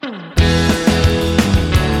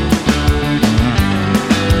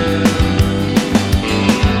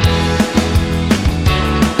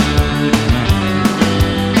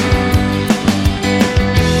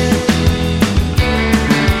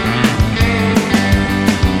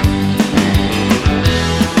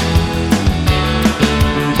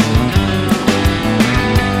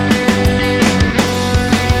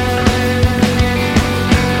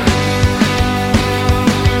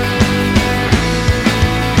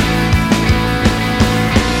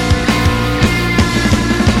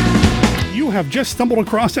have just stumbled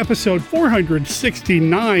across episode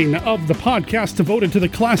 469 of the podcast devoted to the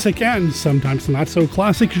classic and sometimes not so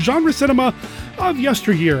classic genre cinema of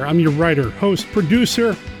yesteryear. I'm your writer, host,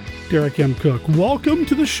 producer, Derek M. Cook. Welcome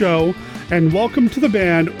to the show, and welcome to the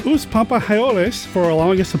band Os Pampajoles for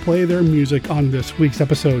allowing us to play their music on this week's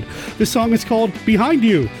episode. This song is called Behind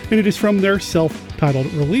You, and it is from their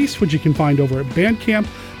self-titled release, which you can find over at Bandcamp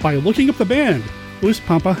by looking up the band, Os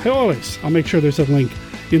Pampajoles. I'll make sure there's a link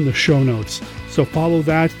in the show notes. So follow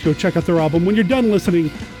that, go check out their album when you're done listening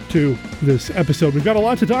to this episode. We've got a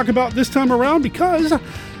lot to talk about this time around because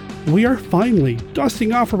we are finally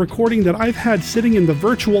dusting off a recording that I've had sitting in the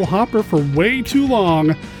virtual hopper for way too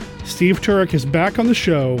long. Steve Turek is back on the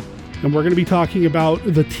show, and we're going to be talking about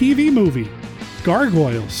the TV movie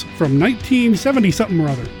Gargoyles from 1970-something or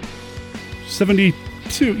other.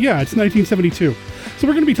 72, yeah, it's 1972. So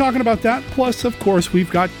we're going to be talking about that. Plus, of course, we've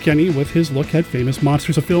got Kenny with his look at famous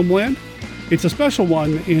monsters of filmland. It's a special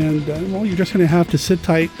one, and, well, you're just going to have to sit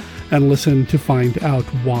tight and listen to find out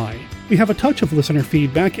why. We have a touch of listener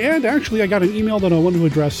feedback, and actually I got an email that I want to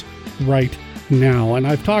address right now. And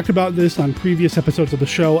I've talked about this on previous episodes of the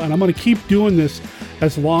show, and I'm going to keep doing this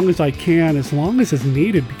as long as I can, as long as is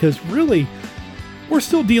needed, because really, we're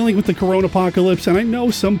still dealing with the corona apocalypse, and I know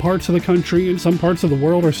some parts of the country and some parts of the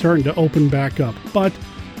world are starting to open back up, but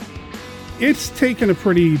it's taken a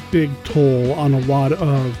pretty big toll on a lot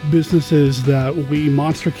of businesses that we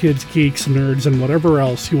monster kids, geeks, nerds, and whatever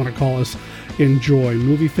else you want to call us enjoy.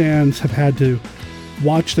 Movie fans have had to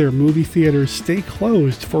watch their movie theaters stay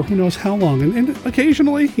closed for who knows how long, and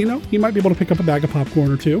occasionally, you might be able to pick up a bag of popcorn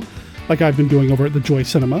or two, like I've been doing over at the Joy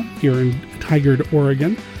Cinema here in Tigard,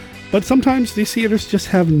 Oregon. But sometimes these theaters just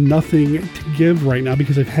have nothing to give right now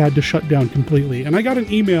because they've had to shut down completely. And I got an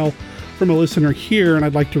email from a listener here, and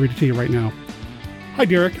I'd like to read it to you right now. Hi,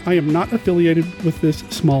 Derek. I am not affiliated with this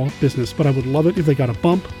small business, but I would love it if they got a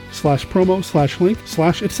bump, /promo, /link,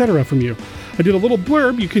 /etc. from you. I did a little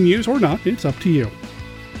blurb you can use or not. It's up to you.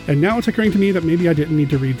 And now it's occurring to me that maybe I didn't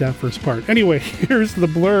need to read that first part. Anyway, here's the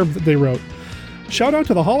blurb that they wrote. Shout out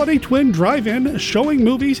to the Holiday Twin Drive-In, showing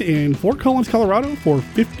movies in Fort Collins, Colorado for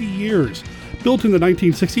 50 years. Built in the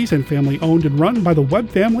 1960s and family owned and run by the Webb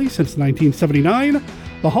family since 1979,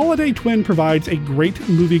 the Holiday Twin provides a great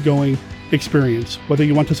movie-going experience. Whether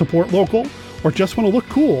you want to support local or just want to look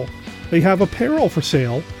cool, they have apparel for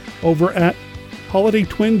sale over at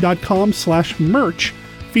holidaytwin.com/merch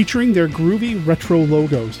featuring their groovy retro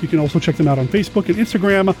logos. You can also check them out on Facebook and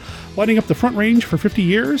Instagram. Lighting up the Front Range for 50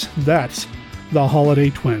 years, that's the Holiday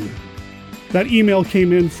Twin. That email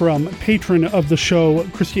came in from patron of the show,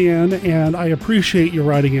 Christiane, and I appreciate you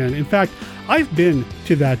writing in. In fact, I've been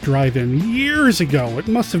to that drive-in years ago. It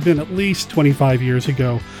must have been at least 25 years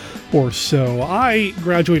ago or so. I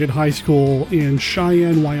graduated high school in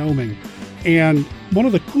Cheyenne, Wyoming, and one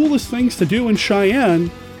of the coolest things to do in Cheyenne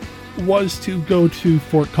was to go to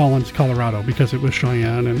Fort Collins, Colorado, because it was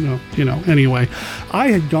Cheyenne, and anyway, I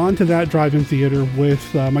had gone to that drive-in theater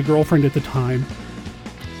with my girlfriend at the time,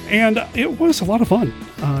 and it was a lot of fun.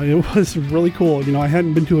 It was really cool. I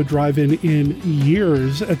hadn't been to a drive-in in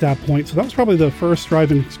years at that point, so that was probably the first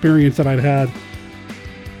drive-in experience that I'd had.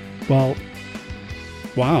 Well,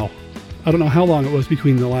 wow. I don't know how long it was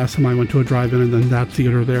between the last time I went to a drive-in and then that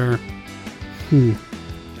theater there.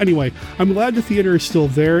 Anyway, I'm glad the theater is still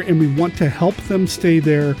there, and we want to help them stay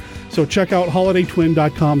there. So check out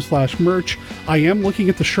holidaytwin.com/merch. I am looking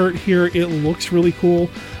at the shirt here. It looks really cool.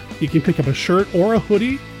 You can pick up a shirt or a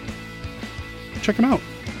hoodie. Check them out.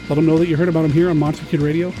 Let them know that you heard about them here on Monster Kid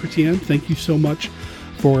Radio. Christiane, thank you so much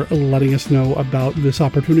for letting us know about this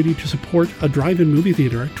opportunity to support a drive-in movie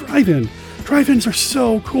theater. A drive-in. Drive-ins are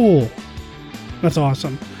so cool. That's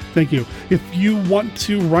awesome. Thank you. If you want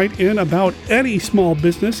to write in about any small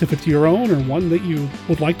business, if it's your own or one that you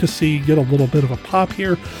would like to see get a little bit of a pop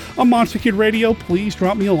here on Monster Kid Radio, please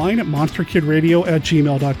drop me a line at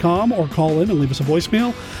monsterkidradio@gmail.com or call in and leave us a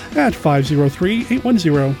voicemail at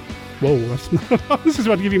 503-810. Whoa, that's not, this is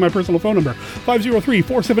about to give you my personal phone number.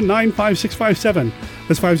 503-479-5657.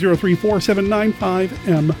 That's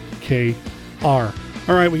 503-479-5MKR.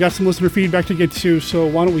 All right, we got some listener feedback to get to, so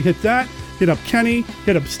why don't we hit that? Hit up Kenny,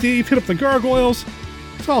 hit up Steve, hit up the Gargoyles.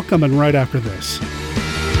 It's all coming right after this.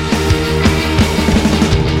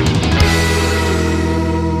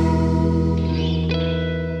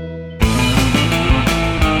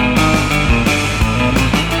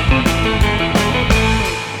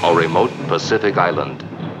 A remote Pacific island,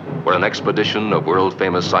 where an expedition of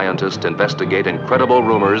world-famous scientists investigate incredible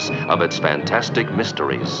rumors of its fantastic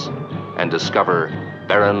mysteries and discover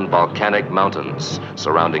barren volcanic mountains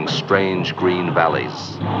surrounding strange green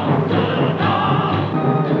valleys.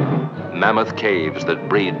 mammoth caves that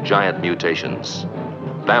breed giant mutations,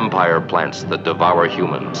 vampire plants that devour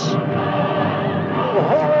humans.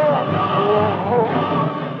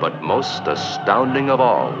 But most astounding of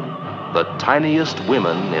all, the tiniest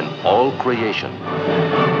women in all creation.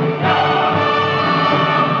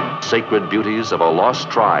 Sacred beauties of a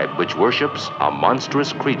lost tribe which worships a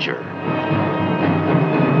monstrous creature.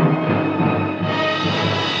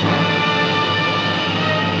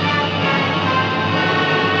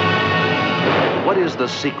 What is the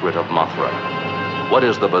secret of Mothra? What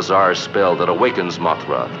is the bizarre spell that awakens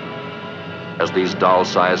Mothra? As these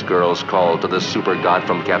doll-sized girls call to the super god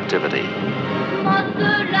from captivity.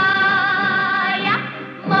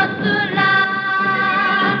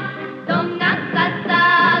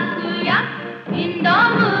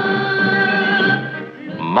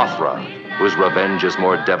 Mothra, whose revenge is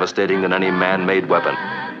more devastating than any man-made weapon.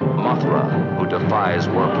 Mothra, who defies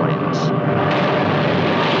warplanes.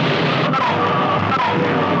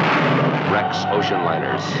 Wrecks ocean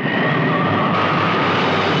liners.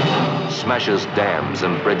 Smashes dams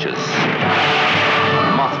and bridges.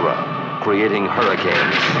 Mothra, creating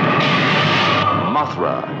hurricanes.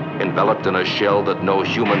 Mothra, enveloped in a shell that no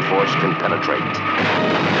human force can penetrate.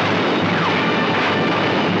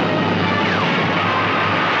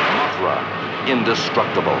 Mothra,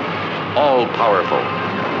 indestructible, all-powerful,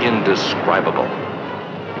 indescribable.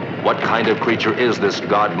 What kind of creature is this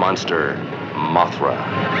god monster, Mothra?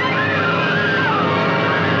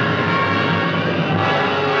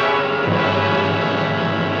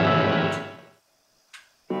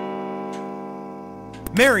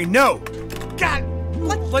 Mary, no! God,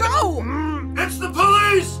 let's go! It's the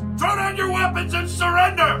police! Throw down your weapons and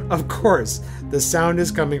surrender! Of course, the sound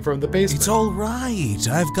is coming from the basement. It's all right.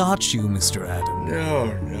 I've got you, Mr. Adam.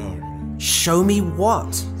 No. Show me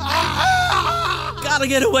what? Gotta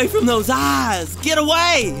get away from those eyes! Get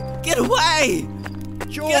away! Get away!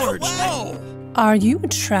 George, no! Are you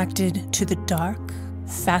attracted to the dark,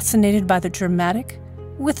 fascinated by the dramatic,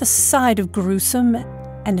 with a side of gruesome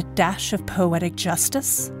and a dash of poetic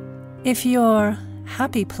justice? If your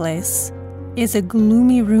happy place is a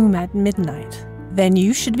gloomy room at midnight, then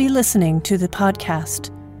you should be listening to the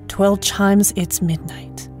podcast 12 Chimes It's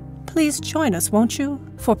Midnight. Please join us, won't you,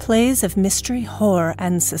 for plays of mystery, horror,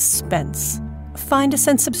 and suspense. Find us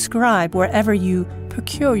and subscribe wherever you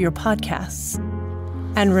procure your podcasts.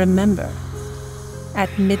 And remember,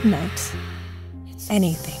 at midnight,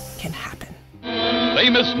 anything can happen.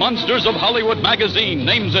 Famous Monsters of Hollywood magazine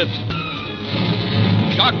names it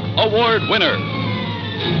Shock Award winner,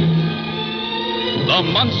 the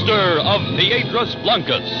Monster of Piedras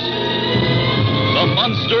Blancas. The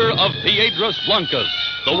Monster of Piedras Blancas,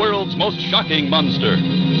 the world's most shocking monster,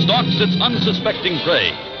 stalks its unsuspecting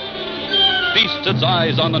prey, feasts its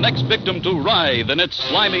eyes on the next victim to writhe in its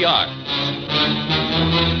slimy arms.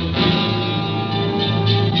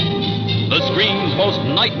 The screen's most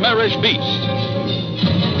nightmarish beast.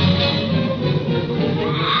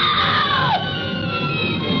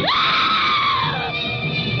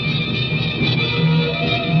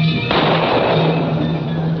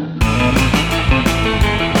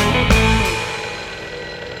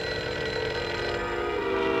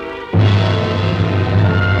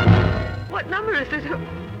 What number is it?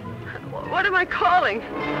 What am I calling?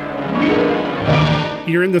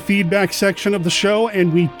 You're in the feedback section of the show,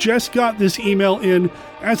 and we just got this email in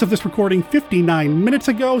as of this recording 59 minutes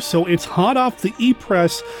ago, so it's hot off the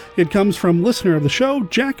e-press. It comes from listener of the show,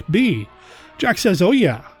 Jack B. Jack says, "Oh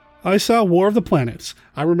yeah, I saw War of the Planets.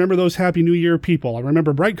 I remember those Happy New Year people. I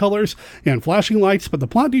remember bright colors and flashing lights, but the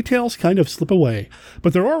plot details kind of slip away.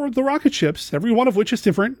 But there are the rocket ships, every one of which is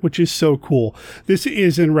different, which is so cool." This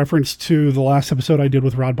is in reference to the last episode I did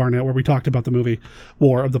with Rod Barnett, where we talked about the movie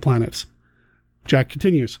War of the Planets. Jack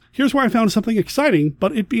continues, "Here's where I found something exciting,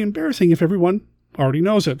 but it'd be embarrassing if everyone already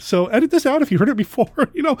knows it. So edit this out if you heard it before.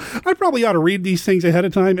 I probably ought to read these things ahead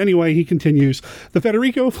of time." Anyway, he continues, "The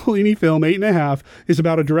Federico Fellini film 8½" is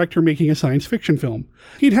about a director making a science fiction film.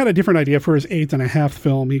 He'd had a different idea for his 8½"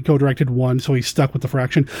 film. He co-directed one, so he stuck with the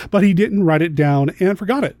fraction, but he didn't write it down and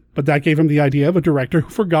forgot it. But that gave him the idea of a director who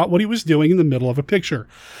forgot what he was doing in the middle of a picture.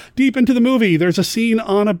 Deep into the movie, there's a scene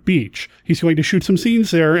on a beach. He's going to shoot some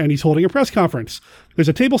scenes there, and he's holding a press conference. There's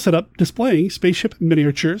a table set up displaying spaceship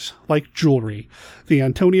miniatures like jewelry. The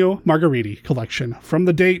Antonio Margheriti collection. From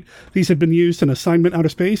the date, these had been used in Assignment Outer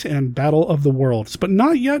Space and Battle of the Worlds, but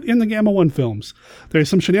not yet in the Gamma 1 films. There's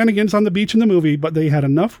some shenanigans on the beach in the movie, but they had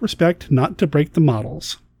enough respect not to break the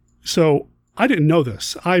models. So, I didn't know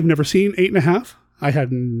this. I've never seen 8½. I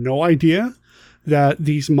had no idea that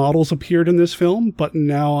these models appeared in this film, but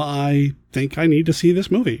now I think I need to see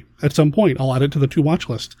this movie at some point. I'll add it to the to-watch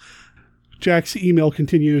list. Jack's email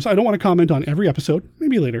continues, I don't want to comment on every episode,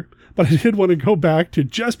 maybe later, but I did want to go back to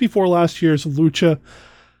just before last year's Lucha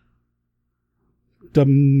de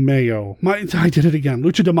Mayo. I did it again.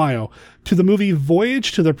 Lucha de Mayo. To the movie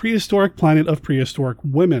Voyage to the Prehistoric Planet of Prehistoric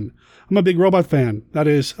Women. I'm a big robot fan. That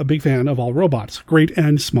is, a big fan of all robots, great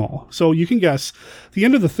and small. So you can guess, the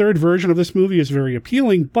end of the third version of this movie is very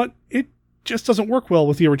appealing, but it just doesn't work well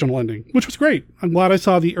with the original ending, which was great. I'm glad I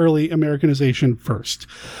saw the early Americanization first.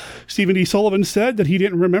 Stephen D. Sullivan said that he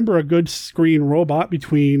didn't remember a good screen robot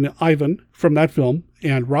between Ivan from that film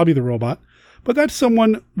and Robbie the Robot, but that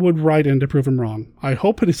someone would write in to prove him wrong. I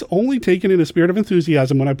hope it is only taken in a spirit of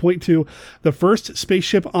enthusiasm when I point to the first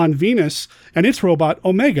spaceship on Venus and its robot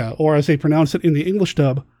Omega, or as they pronounce it in the English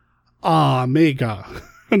dub, Omega.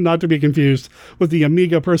 Not to be confused with the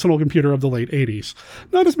Amiga personal computer of the late 80s.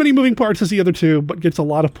 Not as many moving parts as the other two, but gets a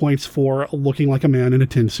lot of points for looking like a man in a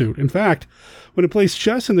tin suit. In fact, when it plays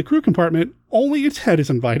chess in the crew compartment, only its head is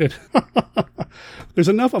invited. There's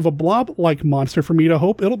enough of a blob-like monster for me to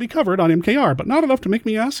hope it'll be covered on MKR, but not enough to make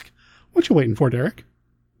me ask, what you waiting for, Derek?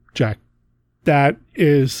 Jack. That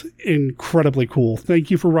is incredibly cool.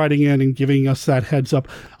 Thank you for writing in and giving us that heads up.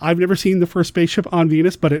 I've never seen the first spaceship on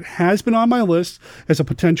Venus, but it has been on my list as a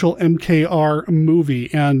potential MKR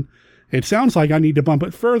movie, and it sounds like I need to bump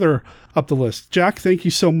it further up the list. Jack, thank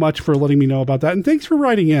you so much for letting me know about that, and thanks for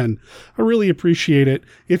writing in. I really appreciate it.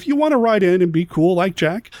 If you want to write in and be cool like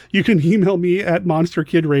Jack, you can email me at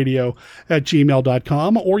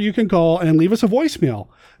monsterkidradio@gmail.com, or you can call and leave us a voicemail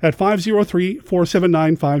at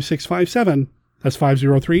 503-479-5657. That's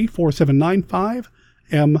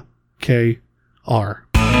 503-479-5MKR.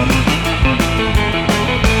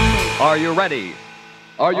 Are you ready?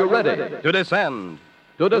 Are you ready to descend?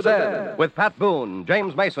 To descend with Pat Boone,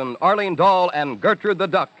 James Mason, Arlene Dahl, and Gertrude the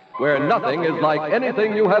Duck, where nothing is like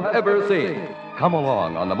anything you have ever seen. Come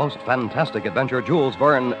along on the most fantastic adventure Jules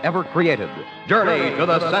Verne ever created. Journey to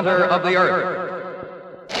the center of the earth.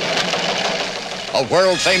 A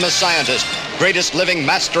world-famous scientist, greatest living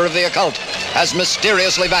master of the occult, has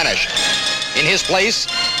mysteriously vanished. In his place,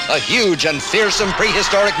 a huge and fearsome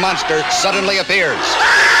prehistoric monster suddenly appears.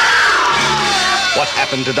 What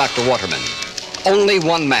happened to Dr. Waterman? Only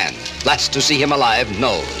one man, last to see him alive,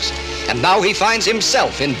 knows. And now he finds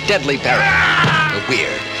himself in deadly peril. The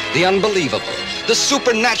weird, the unbelievable, the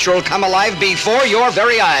supernatural come alive before your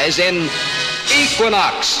very eyes in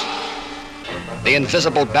Equinox. The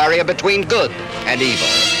invisible barrier between good and evil,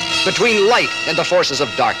 between light and the forces of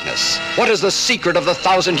darkness. What is the secret of the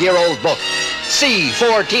 1,000-year-old book? See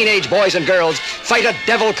 4 teenage boys and girls fight a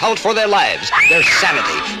devil cult for their lives, their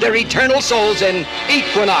sanity, their eternal souls in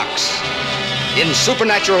Equinox. In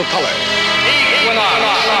supernatural color. Equinox.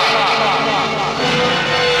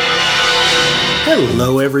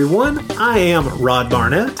 Hello, everyone. I am Rod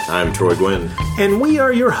Barnett. I'm Troy Gwynn. And we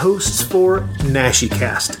are your hosts for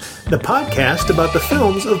NashiCast, the podcast about the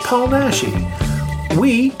films of Paul Naschy.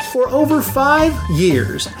 We, for over 5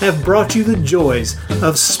 years, have brought you the joys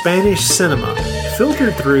of Spanish cinema,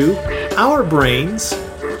 filtered through our brains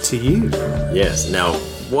to you. Yes. Now,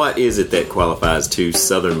 what is it that qualifies two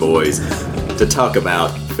Southern boys to talk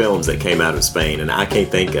about films that came out of Spain? And I can't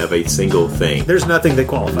think of a single thing. There's nothing that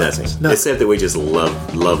qualifies. Nothing. Except that we just love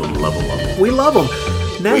them. We love them.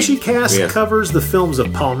 NashiCast covers the films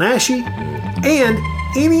of Paul Naschy and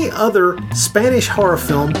any other Spanish horror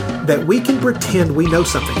film that we can pretend we know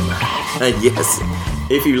something about. Yes.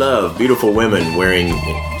 If you love beautiful women wearing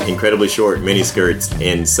incredibly short miniskirts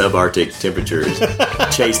in subarctic temperatures,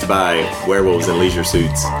 chased by werewolves in leisure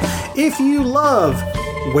suits. If you love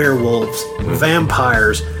werewolves,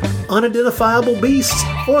 vampires, unidentifiable beasts,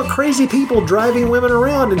 or crazy people driving women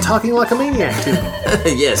around and talking like a maniac to them.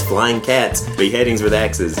 Yes, flying cats, beheadings with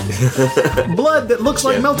axes. Blood that looks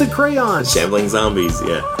like melted crayons. Shambling zombies,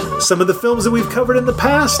 yeah. Some of the films that we've covered in the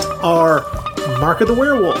past are Mark of the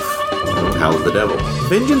Werewolf, Howl of the Devil,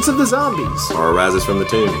 Vengeance of the Zombies, Horror Rises from the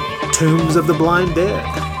Tomb, Tombs of the Blind Dead,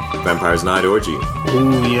 Vampire's Night Orgy.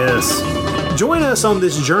 Ooh, yes. Join us on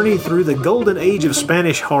this journey through the golden age of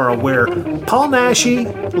Spanish horror where Paul Naschy,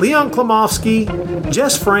 Leon Klimovsky,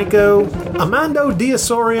 Jess Franco, Amando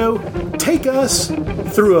D'Osorio take us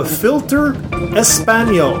through a filter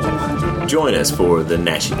Espanol. Join us for the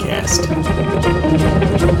NashiCast.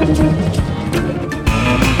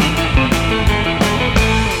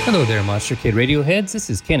 Hello there, Monster Kid Radioheads. This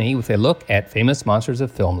is Kenny with a look at famous monsters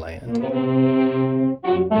of Filmland.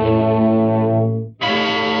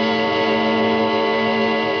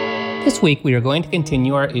 This week, we are going to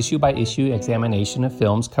continue our issue-by-issue examination of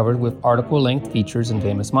films covered with article-length features and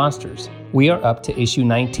famous monsters. We are up to issue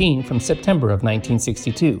 19 from September of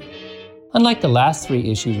 1962. Unlike the last 3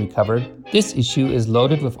 issues we covered, this issue is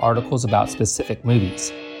loaded with articles about specific movies.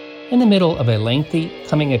 In the middle of a lengthy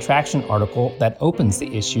coming attraction article that opens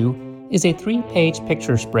the issue is a 3-page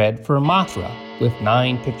picture spread for Mothra with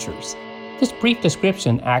 9 pictures. This brief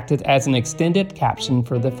description acted as an extended caption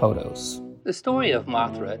for the photos. The story of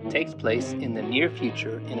Mothra takes place in the near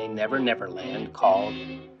future in a Never land called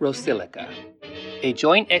Rosilica. A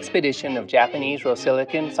joint expedition of Japanese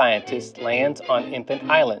Rosilican scientists lands on Infant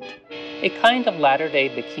Island, a kind of latter-day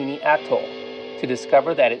Bikini Atoll, to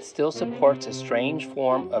discover that it still supports a strange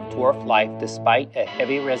form of dwarf life despite a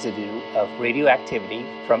heavy residue of radioactivity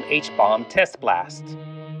from H-bomb test blasts.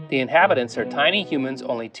 The inhabitants are tiny humans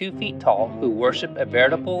only 2 feet tall who worship a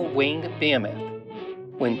veritable winged behemoth.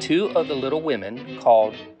 When 2 of the little women,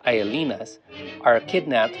 called Aiolinas, are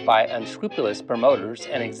kidnapped by unscrupulous promoters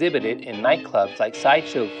and exhibited in nightclubs like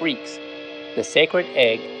sideshow freaks, the sacred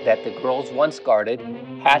egg that the girls once guarded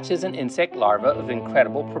hatches an insect larva of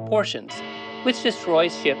incredible proportions, which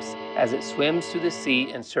destroys ships as it swims through the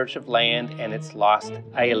sea in search of land and its lost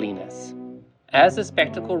Aiolinas. As the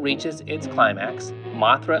spectacle reaches its climax,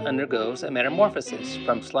 Mothra undergoes a metamorphosis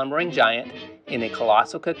from slumbering giant in a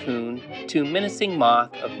colossal cocoon to menacing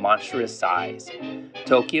moth of monstrous size.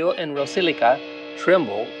 Tokyo and Rosilica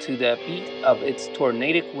tremble to the beat of its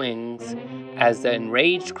tornadic wings as the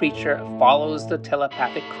enraged creature follows the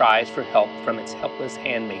telepathic cries for help from its helpless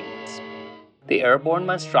handmaidens. The airborne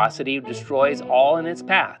monstrosity destroys all in its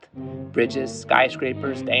path: bridges,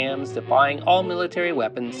 skyscrapers, dams, defying all military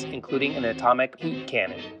weapons, including an atomic heat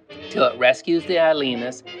cannon, till it rescues the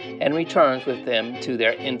Aiolinas and returns with them to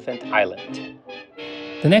their infant island.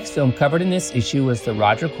 The next film covered in this issue was the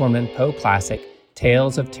Roger Corman Poe classic,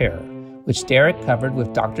 Tales of Terror, which Derek covered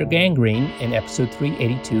with Dr. Gangrene in episode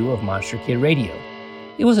 382 of Monster Kid Radio.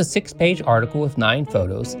 It was a 6-page article with 9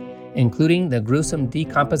 photos, including the gruesome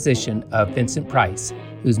decomposition of Vincent Price,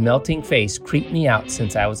 whose melting face creeped me out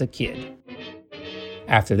since I was a kid.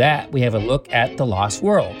 After that, we have a look at The Lost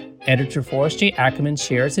World. Editor Forrest J. Ackerman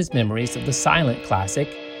shares his memories of the silent classic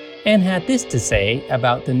and had this to say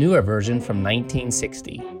about the newer version from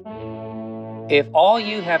 1960. If all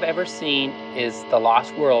you have ever seen is The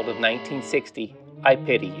Lost World of 1960, I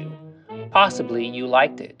pity you. Possibly you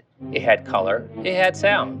liked it. It had color, it had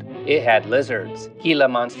sound, it had lizards, Gila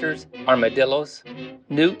monsters, armadillos,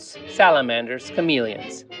 newts, salamanders,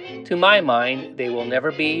 chameleons. To my mind, they will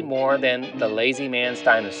never be more than the lazy man's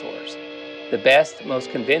dinosaurs. The best,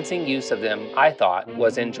 most convincing use of them, I thought,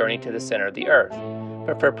 was in Journey to the Center of the Earth.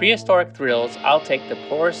 But for prehistoric thrills, I'll take the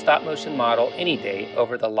poorest stop-motion model any day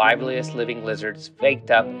over the liveliest living lizards faked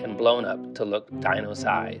up and blown up to look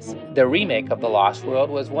dino-size. The remake of The Lost World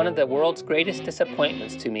was one of the world's greatest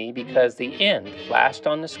disappointments to me because the end flashed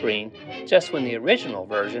on the screen just when the original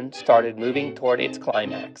version started moving toward its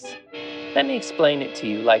climax. Let me explain it to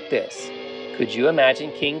you like this. Could you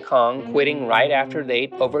imagine King Kong quitting right after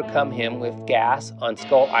they'd overcome him with gas on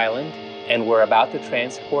Skull Island and were about to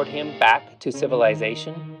transport him back to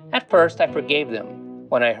civilization? At first, I forgave them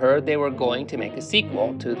when I heard they were going to make a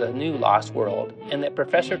sequel to the new Lost World, and that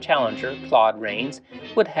Professor Challenger, Claude Rains,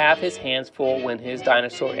 would have his hands full when his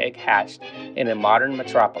dinosaur egg hatched in a modern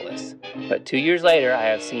metropolis. But 2 years later, I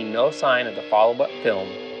have seen no sign of the follow-up film,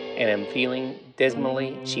 and am feeling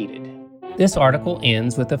dismally cheated. This article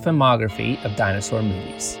ends with a filmography of dinosaur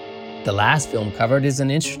movies. The last film covered is an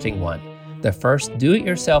interesting one. The first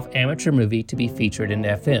do-it-yourself amateur movie to be featured in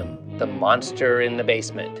FM, The Monster in the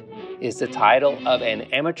Basement, is the title of an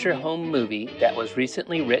amateur home movie that was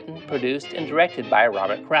recently written, produced, and directed by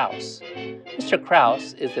Robert Krause. Mr.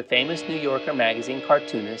 Krause is the famous New Yorker magazine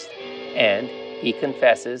cartoonist and, he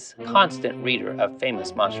confesses, constant reader of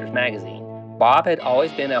Famous Monsters magazine. Bob had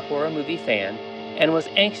always been a horror movie fan and was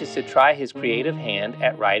anxious to try his creative hand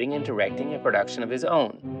at writing and directing a production of his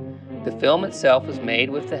own. The film itself was made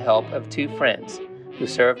with the help of 2 friends who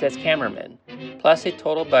served as cameramen, plus a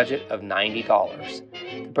total budget of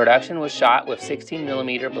 $90. The production was shot with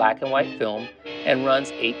 16mm black and white film and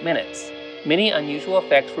runs 8 minutes. Many unusual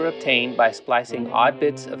effects were obtained by splicing odd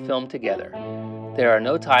bits of film together. There are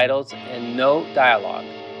no titles and no dialogue.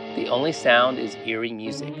 The only sound is eerie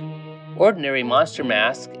music. Ordinary monster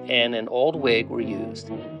masks and an old wig were used,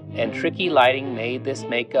 and tricky lighting made this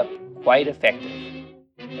makeup quite effective.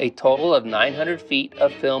 A total of 900 feet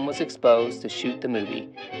of film was exposed to shoot the movie,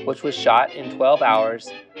 which was shot in 12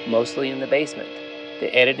 hours, mostly in the basement.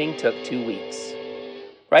 The editing took 2 weeks.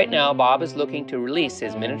 Right now, Bob is looking to release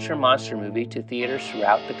his miniature monster movie to theaters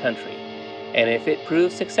throughout the country. And if it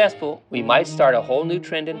proves successful, we might start a whole new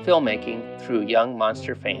trend in filmmaking through young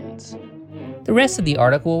monster fans. The rest of the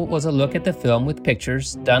article was a look at the film with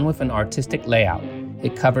pictures done with an artistic layout,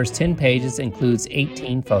 It covers 10 pages, includes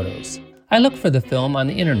 18 photos. I looked for the film on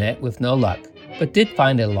the internet with no luck, but did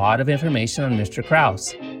find a lot of information on Mr.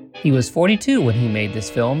 Krause. He was 42 when he made this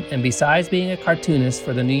film, and besides being a cartoonist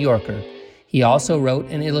for The New Yorker, he also wrote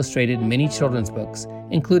and illustrated many children's books,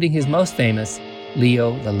 including his most famous,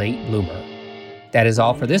 Leo the Late Bloomer. That is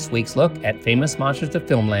all for this week's look at Famous Monsters of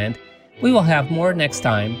Filmland. We will have more next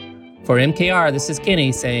time. For MKR, this is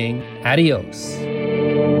Kenny saying adios.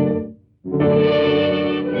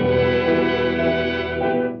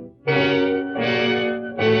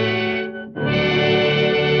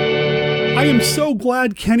 I am so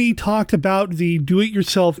glad Kenny talked about the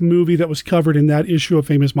do-it-yourself movie that was covered in that issue of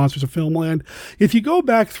Famous Monsters of Filmland. If you go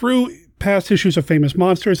back through past issues of Famous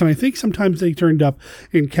Monsters, and I think sometimes they turned up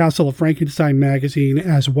in Castle of Frankenstein magazine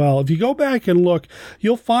as well. If you go back and look,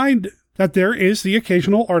 you'll find that there is the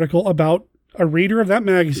occasional article about a reader of that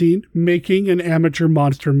magazine making an amateur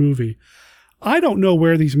monster movie. I don't know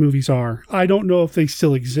where these movies are. I don't know if they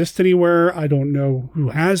still exist anywhere. I don't know who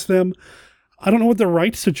has them. I don't know what the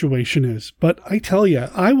rights situation is, but I tell you,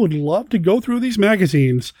 I would love to go through these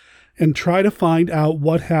magazines and try to find out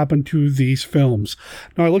what happened to these films.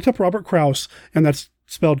 Now, I looked up Robert Krause, and that's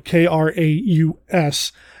spelled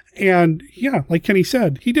Kraus. And yeah, like Kenny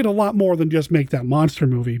said, he did a lot more than just make that monster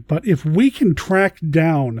movie. But if we can track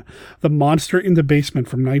down The Monster in the Basement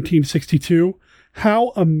from 1962,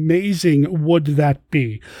 how amazing would that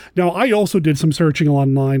be? Now, I also did some searching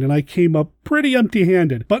online, and I came up pretty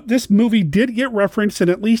empty-handed. But this movie did get referenced in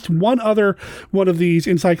at least one other one of these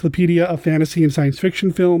Encyclopedia of Fantasy and Science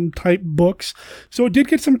Fiction film type books. So it did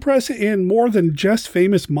get some press in more than just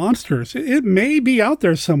Famous Monsters. It may be out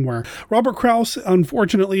there somewhere. Robert Krause,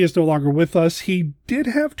 unfortunately, is no longer with us. He did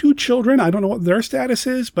have 2 children. I don't know what their status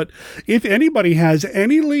is, but if anybody has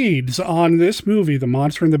any leads on this movie, The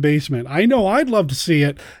Monster in the Basement, I know I'd love to see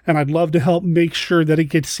it, and I'd love to help make sure that it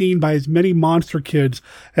gets seen by as many monster kids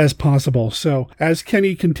as possible. So as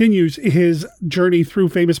Kenny continues his journey through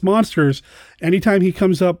Famous Monsters, anytime he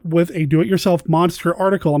comes up with a do-it-yourself monster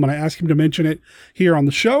article, I'm going to ask him to mention it here on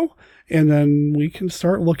the show, and then we can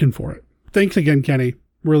start looking for it. Thanks again, Kenny.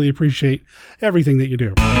 Really appreciate everything that you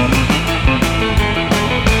do.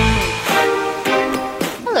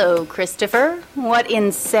 Hello, Christopher. What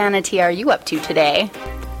insanity are you up to today?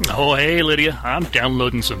 Oh, hey, Lydia. I'm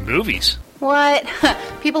downloading some movies. What?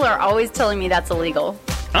 People are always telling me that's illegal.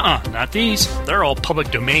 Not these. They're all public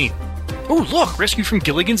domain. Oh, look, Rescue from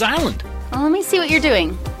Gilligan's Island. Well, let me see what you're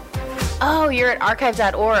doing. Oh, you're at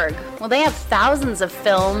archive.org. Well, they have thousands of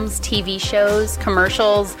films, TV shows,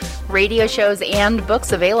 commercials, radio shows, and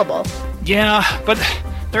books available. Yeah, but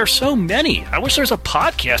there are so many. I wish there was a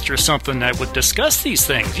podcast or something that would discuss these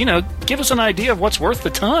things. You know, give us an idea of what's worth the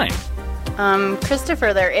time.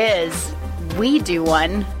 Christopher, there is. We do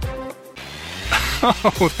one.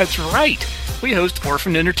 Oh, that's right. We host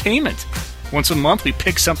Orphan Entertainment. Once a month, we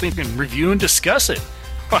pick something and review and discuss it.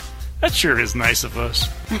 That sure is nice of us.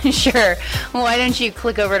 Sure. Why don't you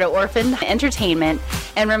click over to Orphan Entertainment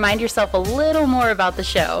and remind yourself a little more about the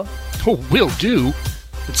show? Oh, will do.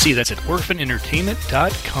 Let's see, that's at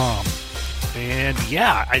orphanentertainment.com. And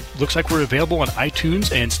yeah, it looks like we're available on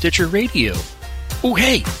iTunes and Stitcher Radio. Oh,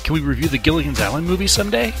 hey, can we review the Gilligan's Island movie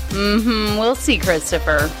someday? We'll see,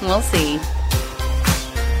 Christopher. We'll see.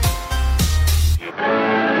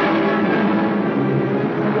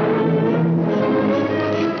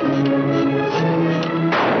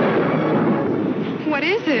 What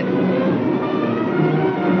is it?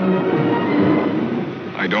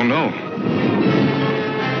 I don't know.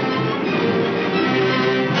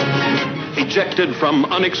 Ejected from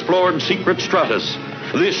unexplored secret stratus,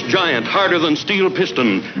 this giant, harder-than-steel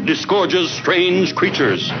piston disgorges strange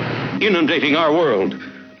creatures, inundating our world,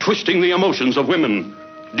 twisting the emotions of women,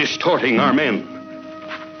 distorting our men.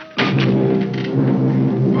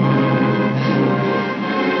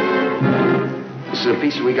 This is a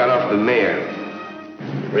piece we got off the mayor.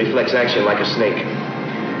 Reflex action like a snake.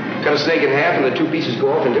 Cut a snake in half and the 2 pieces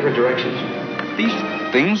go off in different directions. These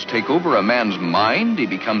things take over a man's mind? He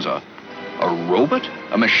becomes a robot?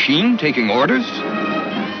 A machine taking orders?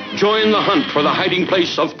 Join the hunt for the hiding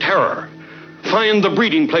place of terror. Find the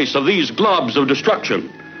breeding place of these globs of destruction.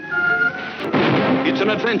 It's an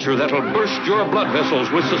adventure that'll burst your blood vessels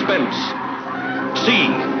with suspense. See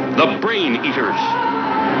the Brain Eaters.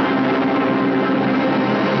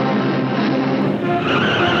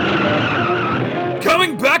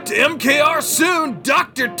 Coming back to MKR soon,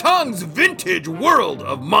 Dr. Tongue's vintage world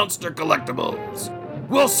of monster collectibles.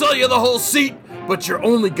 We'll sell you the whole seat, but you're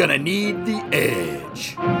only gonna need the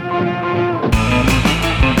edge.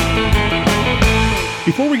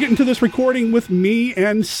 Before we get into this recording with me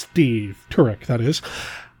and Steve Turek, that is,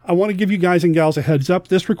 I want to give you guys and gals a heads up.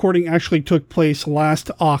 This recording actually took place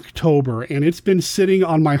last October, and it's been sitting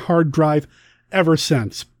on my hard drive ever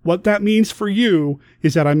since. What that means for you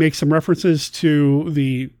is that I make some references to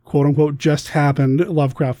the quote-unquote Just Happened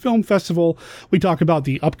Lovecraft Film Festival. We talk about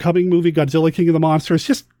the upcoming movie Godzilla King of the Monsters.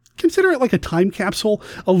 Just consider it like a time capsule,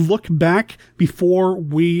 a look back before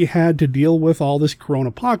we had to deal with all this corona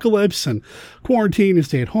apocalypse and quarantine and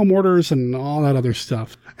stay-at-home orders and all that other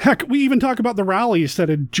stuff. Heck, we even talk about the rallies that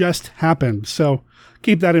had just happened, so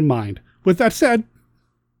keep that in mind. With that said,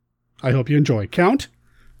 I hope you enjoy. Count,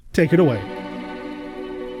 take it away.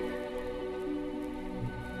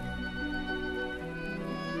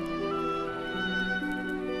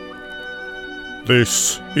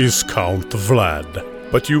 This is Count Vlad,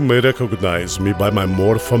 but you may recognize me by my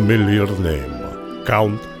more familiar name,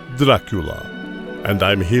 Count Dracula, and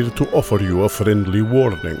I'm here to offer you a friendly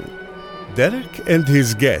warning. Derek and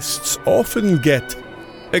his guests often get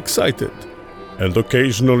excited, and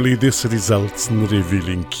occasionally this results in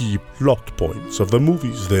revealing key plot points of the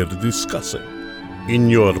movies they're discussing. In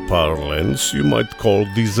your parlance, you might call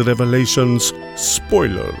these revelations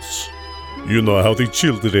spoilers. You know how the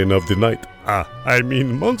children of the night,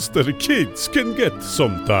 monster kids, can get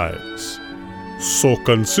sometimes. So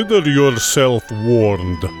consider yourself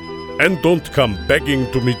warned, and don't come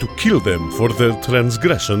begging to me to kill them for their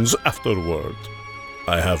transgressions afterward.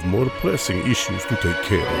 I have more pressing issues to take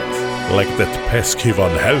care of, like that pesky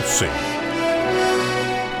Van Helsing.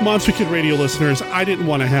 Monster Kid Radio listeners, I didn't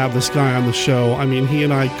want to have this guy on the show. I mean, he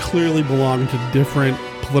and I clearly belong to different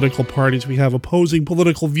political parties. We have opposing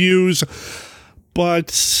political views,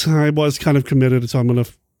 but I was kind of committed, so I'm going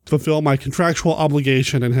to fulfill my contractual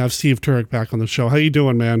obligation and have Steve Turek back on the show. How you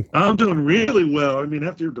doing, man? I'm doing really well. I mean,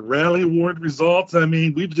 after the Rally Award results,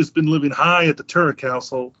 we've just been living high at the Turek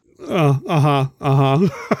household.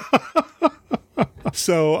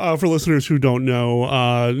 So, for listeners who don't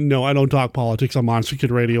know, no, I don't talk politics on Monster Kid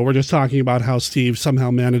Radio. We're just talking about how Steve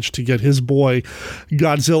somehow managed to get his boy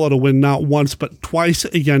Godzilla to win not once, but twice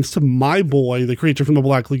against my boy, the creature from the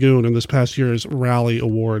Black Lagoon, in this past year's Rally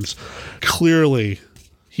Awards. Clearly,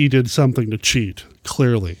 he did something to cheat.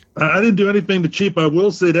 Clearly. I didn't do anything to cheat, but I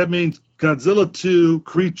will say that means Godzilla 2,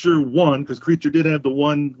 Creature 1, because Creature did have the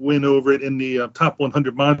one win over it in the top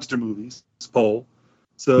 100 monster movies poll.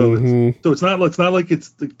 So, it's not like it's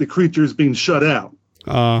the creatures being shut out.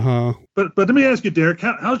 But let me ask you, Derek,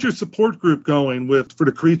 how's your support group going for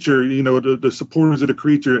the creature? You know, the supporters of the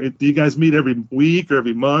creature. Do you guys meet every week or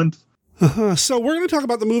every month? So we're going to talk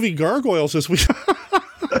about the movie Gargoyles this week.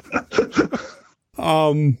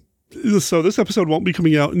 So this episode won't be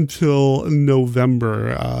coming out until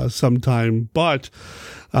November sometime, but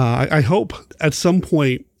I hope at some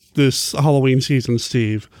point this Halloween season,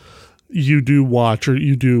 Steve, you do watch, or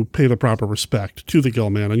you do pay the proper respect to the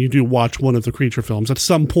Gillman, and you do watch one of the creature films at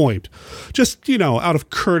some point. Just, out of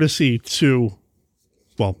courtesy to,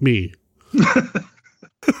 well, me.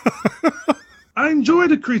 I enjoy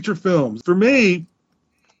the creature films. For me,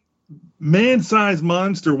 man-sized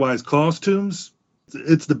monster-wise costumes,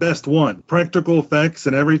 it's the best one. Practical effects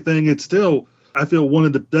and everything, it's still, I feel, one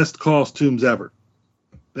of the best costumes ever.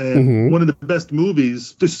 And one of the best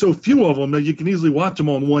movies. There's so few of them that you can easily watch them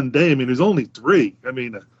on one day. There's only 3.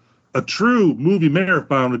 A true movie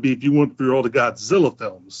marathon would be if you went through all the Godzilla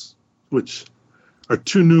films, which are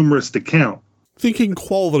too numerous to count. Thinking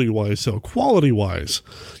quality-wise,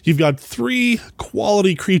 you've got 3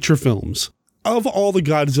 quality creature films. Of all the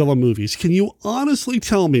Godzilla movies, can you honestly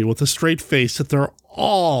tell me with a straight face that they're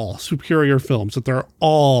all superior films, that they're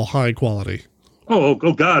all high quality? Oh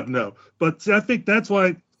God, no. But I think that's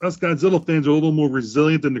why us Godzilla fans are a little more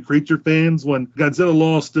resilient than the creature fans. When Godzilla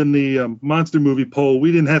lost in the monster movie poll,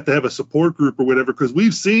 we didn't have to have a support group or whatever, because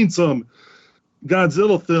we've seen some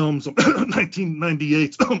Godzilla films,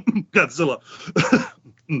 1998 Godzilla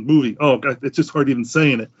movie. Oh, God, it's just hard even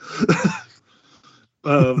saying it.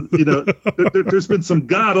 There's been some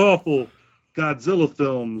god-awful Godzilla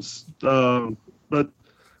films. But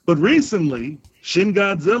recently, Shin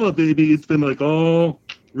Godzilla, baby, it's been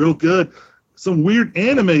real good. Some weird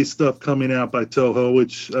anime stuff coming out by Toho,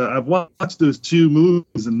 which I've watched those 2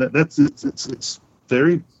 movies, and it's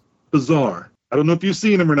very bizarre. I don't know if you've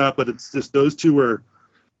seen them or not, but it's just those 2 are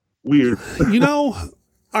weird.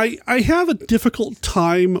 I have a difficult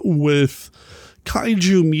time with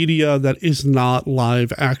kaiju media that is not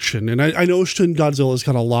live action. And I know Shin Godzilla's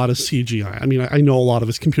got a lot of CGI. I mean, I know a lot of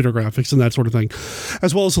his computer graphics and that sort of thing,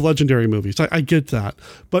 as well as the legendary movies. I get that.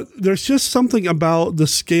 But there's just something about the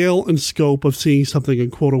scale and scope of seeing something in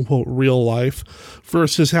quote-unquote real life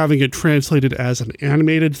versus having it translated as an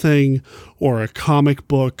animated thing or a comic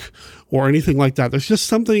book or anything like that. There's just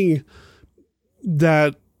something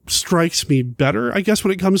that strikes me better, I guess,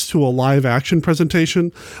 when it comes to a live action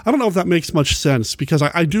presentation. I don't know if that makes much sense, because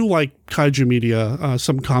I do like kaiju media,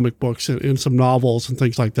 some comic books and some novels and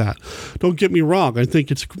things like that. Don't get me wrong. I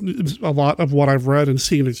think it's a lot of what I've read and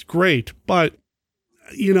seen is great, but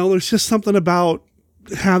there's just something about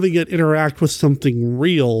having it interact with something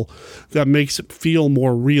real that makes it feel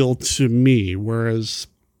more real to me. Whereas,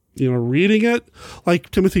 reading it, like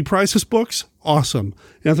Timothy Price's books, awesome.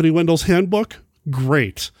 Anthony Wendell's Handbook,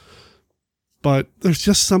 great. But there's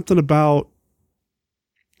just something about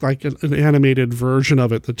like an animated version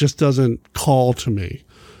of it that just doesn't call to me.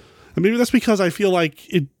 And maybe that's because I feel like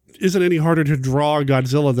it isn't any harder to draw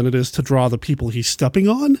Godzilla than it is to draw the people he's stepping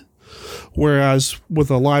on. Whereas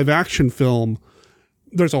with a live action film,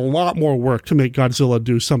 there's a lot more work to make Godzilla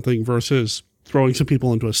do something versus throwing some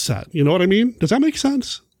people into a set. You know what I mean? Does that make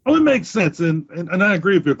sense? Oh, it makes sense, and I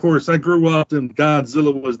agree with you. Of course, I grew up and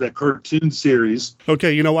Godzilla was that cartoon series.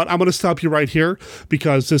 Okay, you know what? I'm going to stop you right here,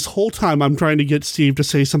 because this whole time I'm trying to get Steve to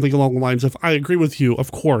say something along the lines of, I agree with you,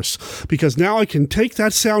 of course, because now I can take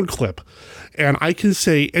that sound clip and I can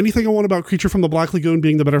say anything I want about Creature from the Black Lagoon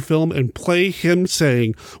being the better film and play him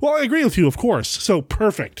saying, well, I agree with you, of course. So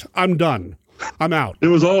perfect. I'm done. I'm out. It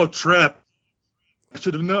was all a trap. I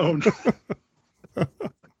should have known.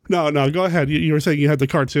 No, go ahead. You were saying you had the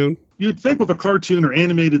cartoon? You'd think with a cartoon or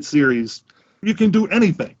animated series, you can do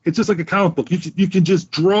anything. It's just like a comic book. You can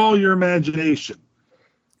just draw your imagination.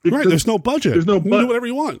 Right, there's no budget. There's no budget. You can do whatever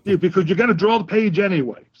you want. Yeah, because you got to draw the page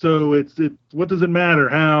anyway. So it's what does it matter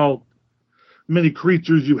how many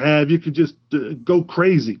creatures you have? You can just go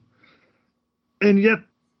crazy. And yet,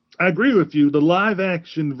 I agree with you, the live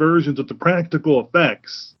action versions of the practical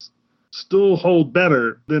effects still hold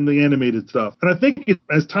better than the animated stuff. And I think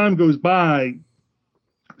as time goes by,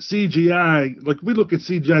 CGI, like we look at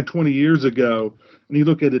CGI 20 years ago, and you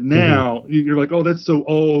look at it now, you're like, oh, that's so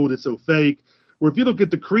old, it's so fake. Where if you look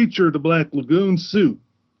at the Creature of the Black Lagoon suit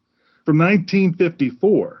from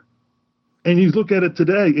 1954, and you look at it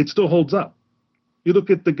today, it still holds up. You look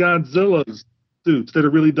at the Godzilla suits that are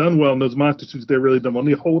really done well, and those monster suits that are really done well,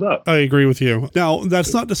 and they hold up. I agree with you. Now,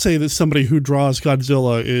 that's not to say that somebody who draws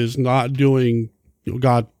Godzilla is not doing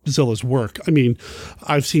Godzilla's work. I mean,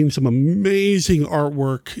 I've seen some amazing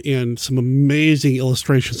artwork and some amazing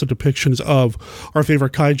illustrations and depictions of our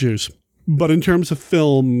favorite kaijus. But in terms of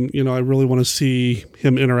film, I really want to see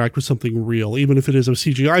him interact with something real, even if it is a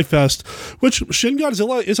CGI fest, which Shin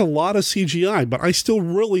Godzilla is a lot of CGI, but I still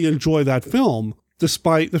really enjoy that film,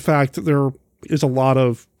 despite the fact that there is a lot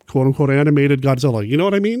of quote-unquote animated Godzilla. You know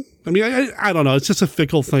what I mean? I mean, I don't know. It's just a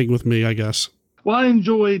fickle thing with me, I guess. Well, I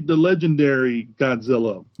enjoyed the legendary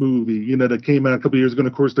Godzilla movie, that came out a couple of years ago. And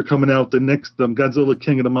of course, they're coming out the next Godzilla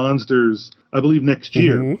King of the Monsters, I believe, next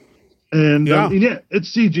year. Mm-hmm. And yeah,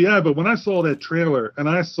 it's CGI. But when I saw that trailer and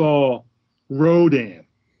I saw Rodan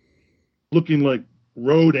looking like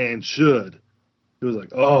Rodan should, it was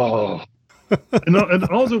like, oh. and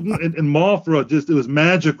also in Mothra, it was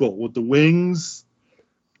magical with the wings,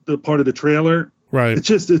 the part of the trailer. Right. It's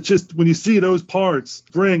just when you see those parts,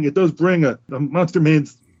 it does bring a Monster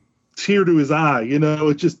Man's tear to his eye.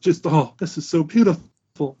 It's just oh, this is so beautiful.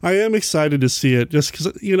 I am excited to see it, just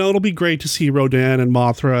because it'll be great to see Rodan and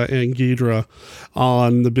Mothra and Ghidra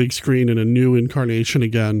on the big screen in a new incarnation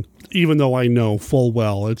again. Even though I know full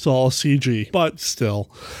well it's all CG, but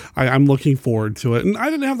still, I'm looking forward to it. And I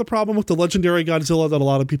didn't have the problem with the legendary Godzilla that a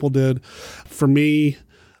lot of people did. For me,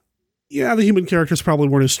 yeah, the human characters probably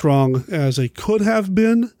weren't as strong as they could have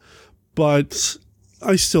been, but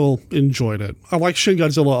I still enjoyed it. I like Shin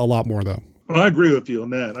Godzilla a lot more, though. Well, I agree with you on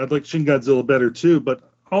that. I'd like Shin Godzilla better, too, but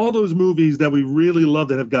all those movies that we really love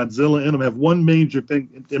that have Godzilla in them have one major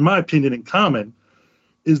thing, in my opinion, in common,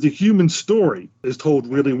 is the human story is told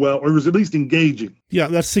really well, or is at least engaging. Yeah,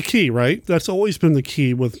 that's the key, right? That's always been the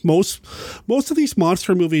key with most of these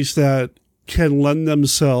monster movies that can lend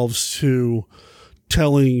themselves to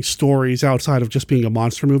telling stories outside of just being a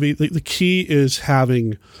monster movie. The key is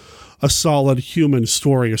having a solid human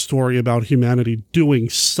story, a story about humanity doing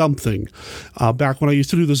something. Back when I used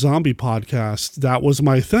to do the zombie podcast, that was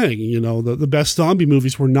my thing. The best zombie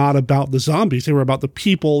movies were not about the zombies. They were about the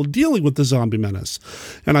people dealing with the zombie menace.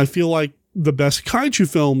 And I feel like the best kaiju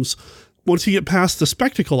films, once you get past the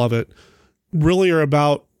spectacle of it, really are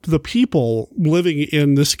about the people living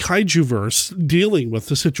in this kaiju verse dealing with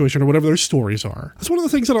the situation or whatever their stories are. That's one of the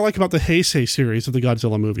things that I like about the Heisei series of the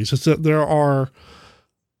Godzilla movies, is that there are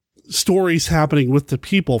stories happening with the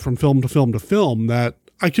people from film to film to film that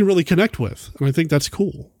I can really connect with. And I think that's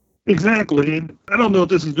cool. Exactly. And I don't know if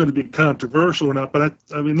this is going to be controversial or not, but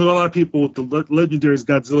I mean, a lot of people with the Legendary's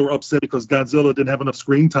Godzilla were upset because Godzilla didn't have enough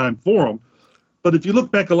screen time for them. But if you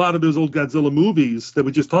look back a lot of those old Godzilla movies that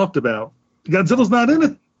we just talked about, Godzilla's not in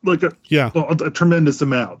it like a tremendous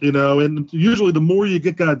amount, you know, and usually the more you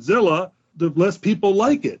get Godzilla, the less people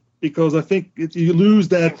like it, because I think you lose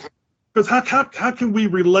that. Because how can we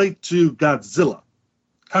relate to Godzilla?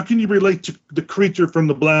 How can you relate to the creature from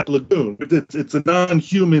the Black Lagoon? It's a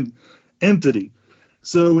non-human entity.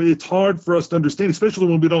 So it's hard for us to understand, especially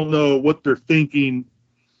when we don't know what they're thinking.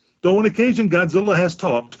 Though on occasion Godzilla has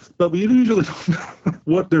talked, but we usually don't know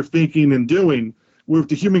what they're thinking and doing. With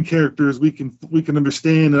the human characters, we can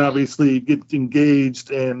understand and obviously get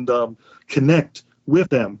engaged and connect with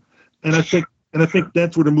them. And I think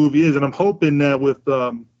that's where the movie is. And I'm hoping that with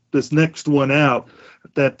this next one out,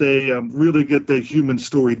 that they really get the human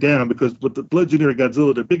story down, because with the Legendary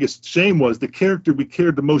Godzilla, the biggest shame was the character we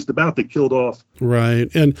cared the most about they killed off.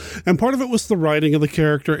 Right. And part of it was the writing of the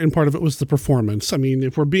character, and part of it was the performance. I mean,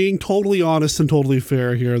 if we're being totally honest and totally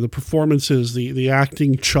fair here, the performances, the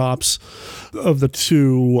acting chops of the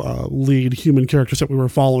two lead human characters that we were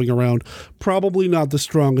following around, probably not the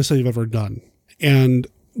strongest they've ever done. And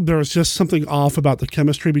there's just something off about the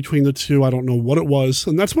chemistry between the two. I don't know what it was.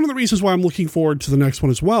 And that's one of the reasons why I'm looking forward to the next one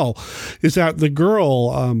as well, is that the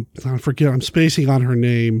girl, I forget, I'm spacing on her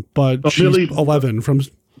name, but she's 11 from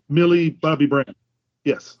Millie Bobby Brown.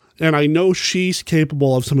 Yes. And I know she's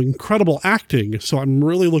capable of some incredible acting. So I'm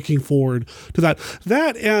really looking forward to that.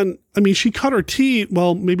 That, and I mean, she cut her teeth.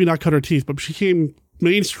 Well, maybe not cut her teeth, but she came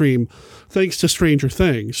mainstream thanks to Stranger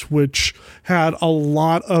Things, which had a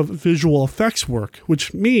lot of visual effects work,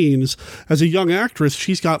 which means as a young actress,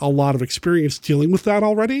 she's got a lot of experience dealing with that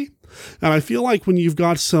already. And I feel like when you've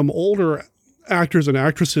got some older actors and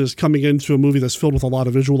actresses coming into a movie that's filled with a lot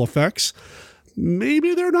of visual effects,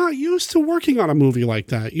 maybe they're not used to working on a movie like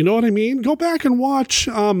that. You know what I mean? Go back and watch,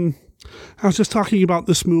 I was just talking about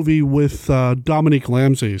this movie with Dominique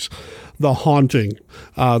Lamzey's The Haunting,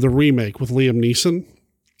 the remake with Liam Neeson.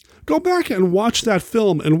 Go back and watch that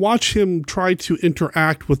film and watch him try to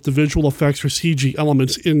interact with the visual effects or CG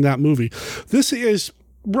elements in that movie. This is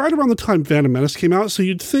right around the time Phantom Menace came out, so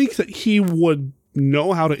you'd think that he would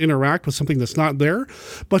know how to interact with something that's not there,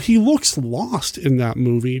 but he looks lost in that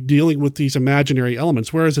movie dealing with these imaginary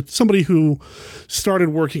elements, whereas it's somebody who started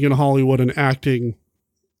working in Hollywood and acting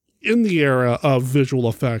in the era of visual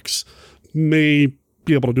effects may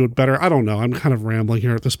be able to do it better. I don't know. I'm kind of rambling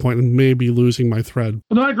here at this point and maybe losing my thread.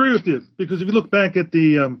 Well, no, I agree with you, because if you look back at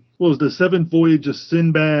the the Seventh Voyage of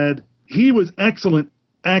Sinbad, he was excellent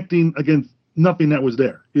acting against nothing that was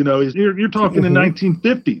there. You know, you're talking in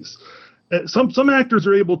 1950s. Some actors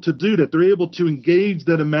are able to do that. They're able to engage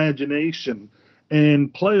that imagination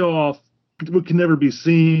and play off what can never be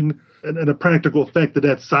seen and a practical effect of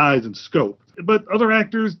that size and scope. But other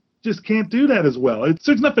actors just can't do that as well.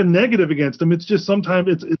 There's nothing negative against them. It's just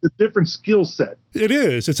sometimes it's a different skill set. It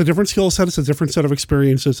is. It's a different skill set. It's a different set of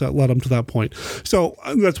experiences that led them to that point. So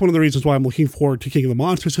that's one of the reasons why I'm looking forward to King of the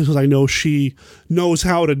Monsters, because I know she knows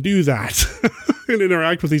how to do that and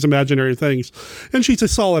interact with these imaginary things. And she's a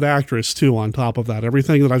solid actress, too, on top of that.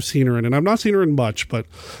 Everything that I've seen her in, and I've not seen her in much, but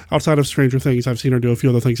outside of Stranger Things, I've seen her do a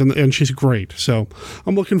few other things, and she's great. So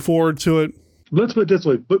I'm looking forward to it. Let's put it this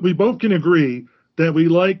way, but we both can agree that we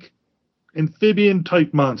like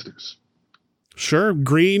amphibian-type monsters. Sure.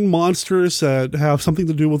 Green monsters that have something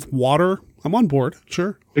to do with water. I'm on board.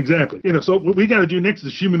 Sure. Exactly. So what we got to do next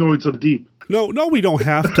is humanoids of the deep. No, we don't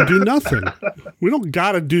have to do nothing. We don't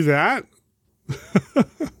got to do that.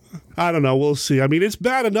 I don't know. We'll see. I mean, it's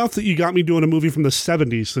bad enough that you got me doing a movie from the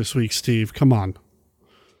 70s this week, Steve. Come on.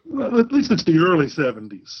 Well, at least it's the early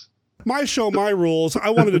 70s. My show, my rules. I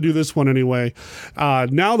wanted to do this one anyway.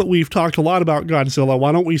 Now that we've talked a lot about Godzilla,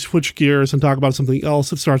 why don't we switch gears and talk about something else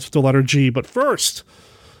that starts with the letter G? But first,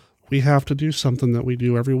 we have to do something that we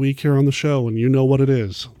do every week here on the show, and you know what it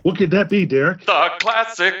is. What could that be, Derek? The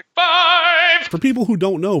Classic Five! For people who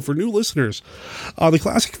don't know, for new listeners, the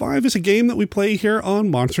Classic Five is a game that we play here on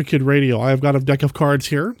Monster Kid Radio. I have got a deck of cards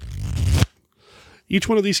here. Each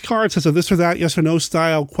one of these cards has a this or that, yes or no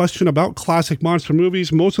style question about classic monster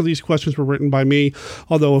movies. Most of these questions were written by me,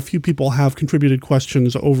 although a few people have contributed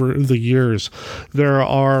questions over the years. There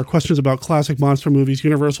are questions about classic monster movies,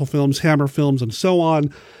 Universal films, Hammer films, and so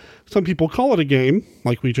on. Some people call it a game,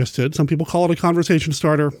 like we just did. Some people call it a conversation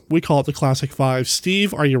starter. We call it the Classic Five.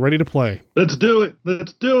 Steve, are you ready to play? Let's do it.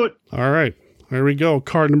 Let's do it. All right. There we go.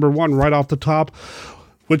 Card number 1 right off the top.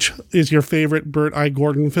 Which is your favorite Burt I.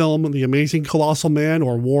 Gordon film, The Amazing Colossal Man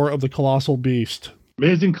or War of the Colossal Beast?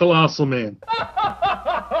 Amazing Colossal Man.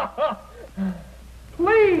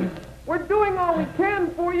 Please, we're doing all we can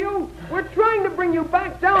for you. We're trying to bring you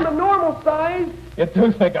back down to normal size. You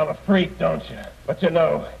do think I'm a freak, don't you? But you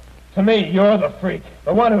know, to me, you're the freak,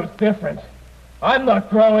 the one who's different. I'm not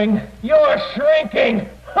growing, you're shrinking.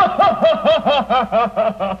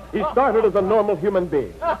 He started as a normal human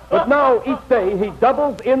being, but now each day he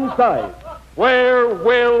doubles in size. Where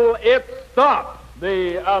will it stop?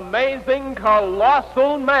 The Amazing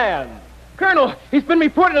Colossal Man. Colonel, he's been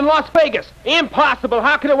reported in Las Vegas. Impossible.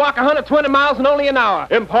 How can he walk 120 miles in only an hour?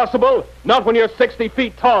 Impossible? Not when you're 60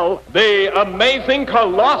 feet tall. The Amazing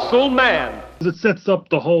Colossal Man. It sets up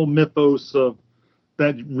the whole mythos of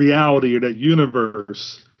that reality or that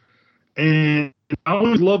universe. And I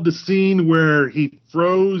always loved the scene where he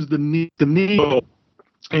throws the needle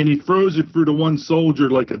and he throws it through the one soldier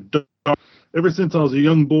like a dart. Ever since I was a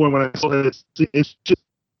young boy, when I saw that, it's just,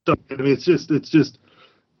 I mean, it's just,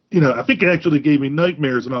 you know, I think it actually gave me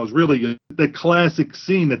nightmares when I was really young. That classic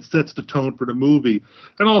scene that sets the tone for the movie,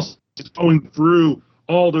 and also just going through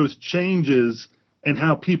all those changes and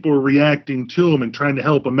how people are reacting to him and trying to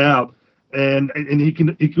help him out. And he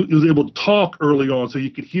was able to talk early on, so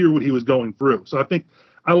you could hear what he was going through. So I think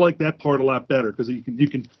I like that part a lot better because you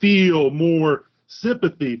can feel more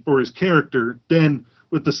sympathy for his character than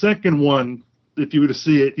with the second one. If you were to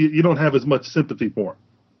see it, you don't have as much sympathy for him.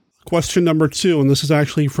 Question number 2, and this is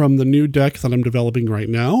actually from the new deck that I'm developing right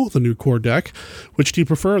now, the new core deck. Which do you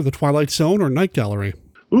prefer, the Twilight Zone or Night Gallery?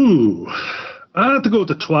 Ooh, I have to go with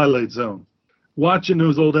the Twilight Zone. Watching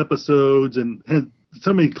those old episodes and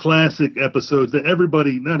so many classic episodes that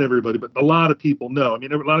not everybody, but a lot of people know. I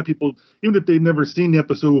mean, a lot of people, even if they've never seen the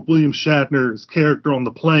episode with William Shatner's character on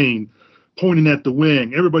the plane pointing at the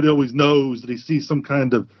wing, everybody always knows that he sees some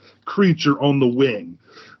kind of creature on the wing.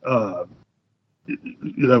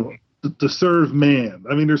 You know, to serve man.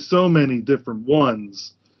 I mean, there's so many different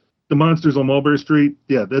ones. The Monsters on Mulberry Street,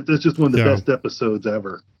 yeah, that's just one of the best episodes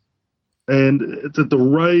ever. And it's the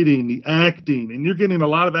writing, the acting, and you're getting a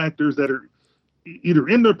lot of actors that are either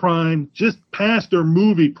in their prime, just past their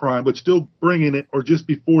movie prime, but still bringing it, or just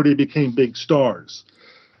before they became big stars.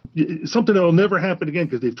 Something that will never happen again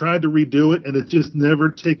because they've tried to redo it and it just never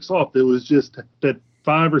takes off. It was just that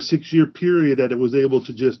 5 or 6 year period that it was able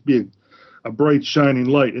to just be a bright, shining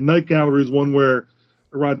light. And Night Gallery is one where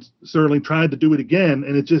Rod Serling tried to do it again,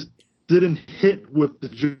 and it just didn't hit with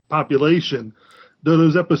the population. Though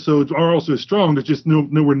those episodes are also strong, there's just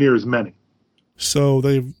nowhere near as many. So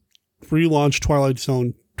they've relaunched Twilight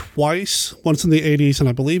Zone twice, once in the 80s, and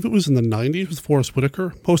I believe it was in the 90s with Forrest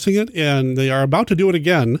Whitaker hosting it, and they are about to do it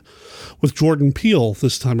again with Jordan Peele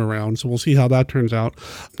this time around, so we'll see how that turns out.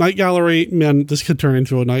 Night Gallery, man, this could turn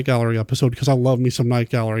into a Night Gallery episode because I love me some Night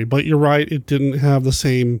Gallery, but you're right, it didn't have the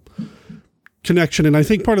same connection, and I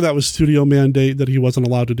think part of that was studio mandate that he wasn't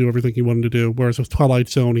allowed to do everything he wanted to do, whereas with Twilight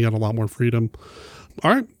Zone, he had a lot more freedom.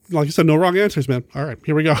 All right, like I said, no wrong answers, man. All right,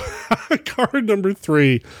 here we go. Card number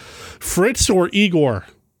 3, Fritz or Igor?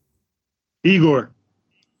 Igor,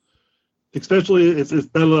 especially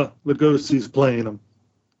if Bela Lugosi's playing him.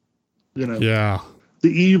 You know, yeah, the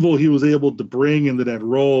evil he was able to bring into that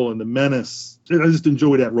role and the menace. I just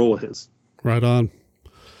enjoy that role of his. Right on.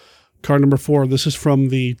 Card number 4. This is from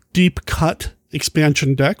the Deep Cut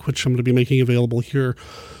expansion deck, which I'm going to be making available here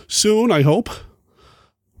soon, I hope.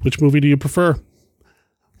 Which movie do you prefer?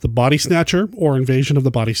 The Body Snatcher or Invasion of the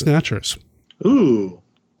Body Snatchers? Ooh,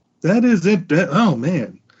 that is it. Oh,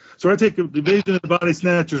 man. So I take Invasion of the Body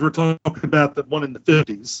Snatchers. We're talking about the one in the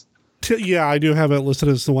 50s. Yeah, I do have it listed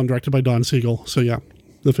as the one directed by Don Siegel. So yeah,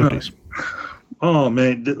 the 50s. Oh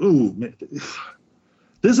man, man.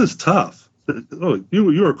 This is tough. Oh,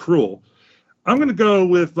 you are cruel. I'm going to go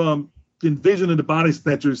with Invasion of the Body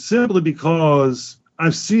Snatchers simply because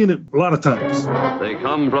I've seen it a lot of times. They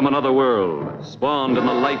come from another world, spawned in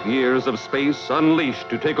the light years of space, unleashed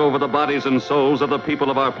to take over the bodies and souls of the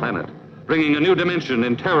people of our planet, bringing a new dimension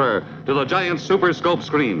in terror to the giant Super Scope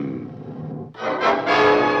screen.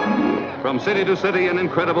 From city to city, an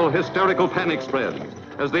incredible hysterical panic spreads.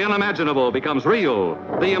 As the unimaginable becomes real,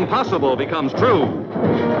 the impossible becomes true.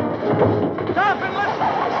 Stop and listen!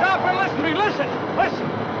 Stop and listen to me! Listen! Listen!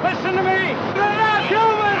 Listen to me! They're not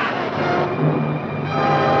human!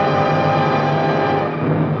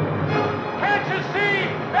 Can't you see?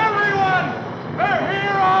 Everyone! They're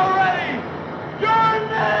here already! You're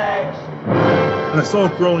next! And I saw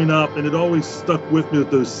it growing up, and it always stuck with me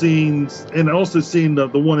with those scenes. And I also seen the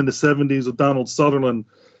one in the 70s with Donald Sutherland.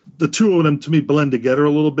 The two of them, to me, blend together a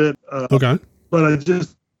little bit. Okay. But I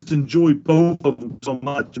just enjoyed both of them so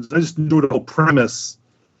much. I just enjoyed the whole premise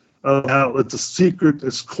of how it's a secret,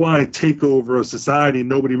 this quiet takeover of society.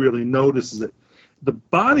 Nobody really notices it. The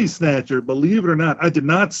Body Snatcher, believe it or not, I did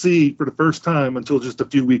not see for the first time until just a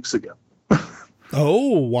few weeks ago.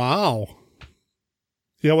 Oh, wow.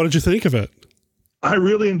 Yeah, what did you think of it? I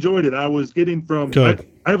really enjoyed it. I was getting from... Good.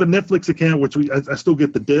 I have a Netflix account, which I still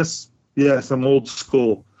get the discs. Yes, I'm old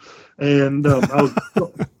school. And I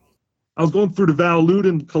was going through the Val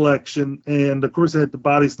Lewton collection, and of course I had the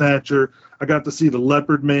Body Snatcher. I got to see the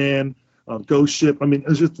Leopard Man, Ghost Ship. I mean, I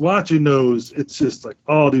was just watching those. It's just like,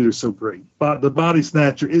 oh, these are so great. But the Body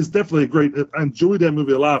Snatcher is definitely great. I enjoyed that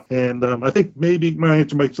movie a lot, and I think maybe my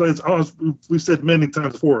answer might say, we've said many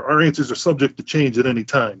times before, our answers are subject to change at any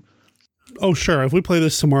time. Oh, sure. If we play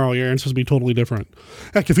this tomorrow, your answers will be totally different.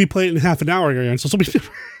 Heck, if we play it in half an hour, your answers will be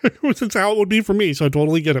different. That's how it would be for me, so I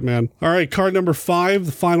totally get it, man. All right, card number 5,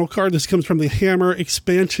 the final card. This comes from the Hammer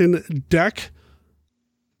expansion deck.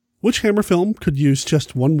 Which Hammer film could use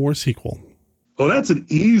just one more sequel? Oh, that's an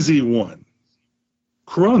easy one.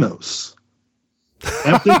 Kronos.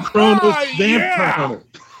 Captain Kronos Vampire Hunter.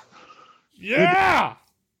 Yeah!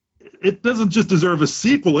 It doesn't just deserve a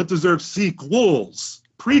sequel, it deserves sequels.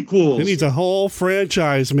 Prequels. It needs a whole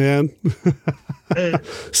franchise, man.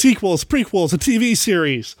 Sequels, prequels, a TV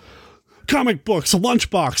series, comic books, a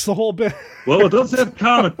lunchbox, the whole bit. Well, it does have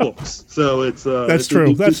comic books, so it's that's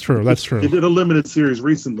true. That's true. It did a limited series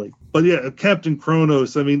recently, but yeah, Captain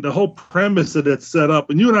Kronos. I mean, the whole premise that it's set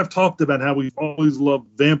up, and you and I've talked about how we've always loved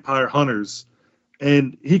vampire hunters,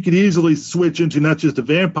 and he could easily switch into not just a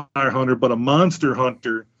vampire hunter, but a monster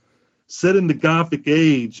hunter. Set in the Gothic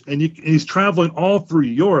age, and he's traveling all through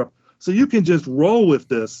Europe, so you can just roll with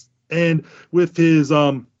this. And with his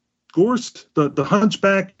Gorst, the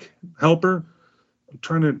hunchback helper, I'm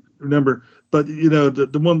trying to remember, but you know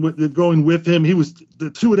the one going with him, he was the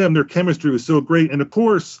two of them. Their chemistry was so great, and of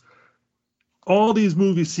course, all these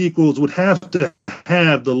movie sequels would have to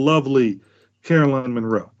have the lovely Caroline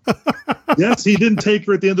Munro. Yes, he didn't take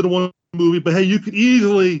her at the end of the one movie, but hey, you could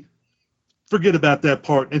easily forget about that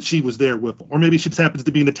part, and she was there with him. Or maybe she just happens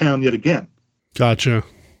to be in the town yet again. Gotcha.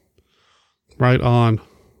 Right on.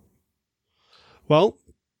 Well,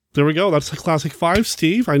 there we go. That's the classic 5,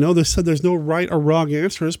 Steve. I know they said there's no right or wrong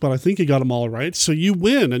answers, but I think you got them all right. So you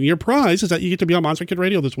win, and your prize is that you get to be on Monster Kid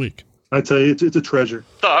Radio this week. I tell you, it's a treasure.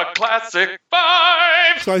 The classic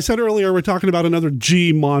 5! So I said earlier, we're talking about another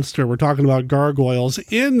G monster. We're talking about gargoyles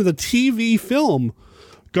in the TV film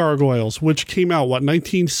Gargoyles, which came out,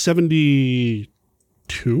 1972?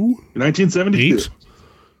 1972.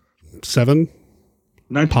 7?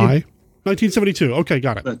 1972. Okay,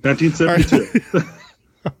 got it. 1972.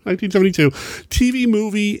 1972. TV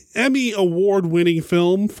movie, Emmy award-winning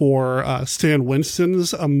film for Stan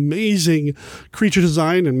Winston's amazing creature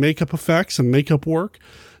design and makeup effects and makeup work.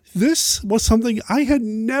 This was something I had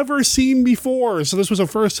never seen before, so this was a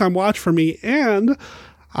first-time watch for me, and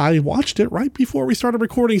I watched it right before we started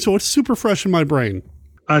recording, so it's super fresh in my brain.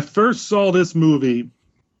 I first saw this movie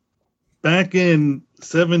back in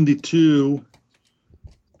 72.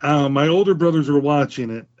 My older brothers were watching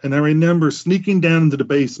it, and I remember sneaking down into the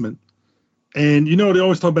basement. And you know, they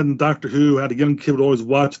always talk about in Doctor Who how the young kid would always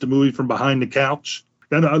watch the movie from behind the couch.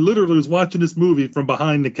 And I literally was watching this movie from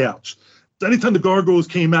behind the couch. Anytime the gargoyles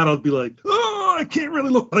came out, I'd be like, oh, I can't really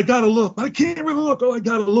look, but I gotta look. I can't really look. Oh, I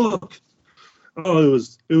gotta look. Oh,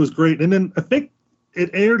 it was great. And then I think it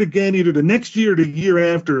aired again either the next year or the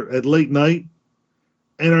year after at late night.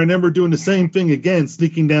 And I remember doing the same thing again,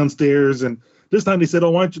 sneaking downstairs. And this time they said,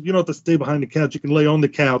 oh, why don't you don't have to stay behind the couch. You can lay on the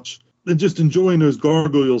couch and just enjoying those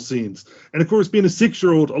gargoyle scenes. And of course, being a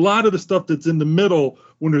 6-year-old, a lot of the stuff that's in the middle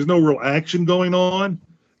when there's no real action going on,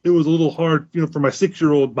 it was a little hard, for my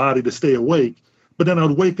 6-year-old body to stay awake. But then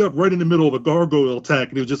I'd wake up right in the middle of a gargoyle attack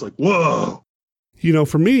and it was just like, whoa.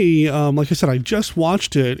 For me, like I said, I just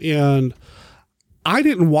watched it, and I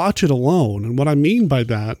didn't watch it alone. And what I mean by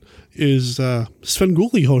that is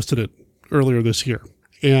Svengoolie hosted it earlier this year.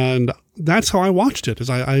 And that's how I watched it,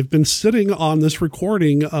 is I've been sitting on this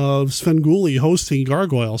recording of Svengoolie hosting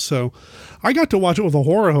Gargoyle. So I got to watch it with a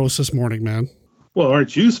horror host this morning, man. Well,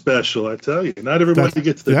 aren't you special, I tell you. Not everybody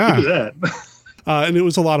gets to do that. And it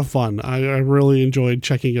was a lot of fun. I really enjoyed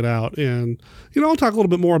checking it out. And, I'll talk a little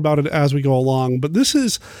bit more about it as we go along. But this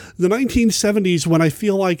is the 1970s when I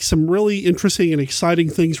feel like some really interesting and exciting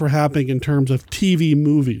things were happening in terms of TV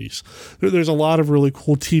movies. There's a lot of really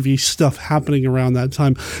cool TV stuff happening around that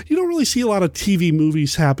time. You don't really see a lot of TV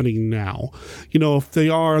movies happening now. If they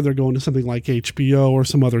are, they're going to something like HBO or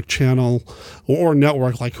some other channel or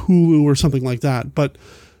network like Hulu or something like that. But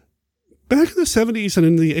back in the 70s and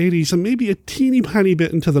in the 80s, and maybe a teeny tiny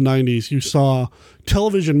bit into the 90s, you saw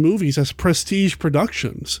television movies as prestige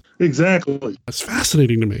productions. Exactly. That's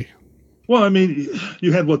fascinating to me. Well, I mean,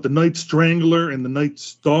 you had, The Night Strangler and The Night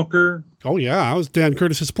Stalker? Oh, yeah. That was Dan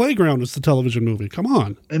Curtis's Playground as the television movie. Come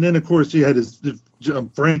on. And then, of course, you had his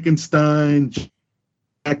Frankenstein,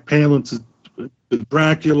 Jack Palin's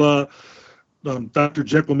Dracula, Dr.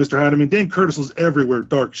 Jekyll, Mr. Hyde. I mean, Dan Curtis was everywhere.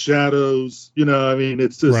 Dark Shadows.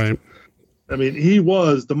 It's just... Right. I mean, he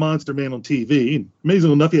was the monster man on TV.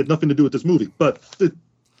 Amazing enough, he had nothing to do with this movie. But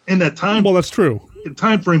in that time... Well, that's true. In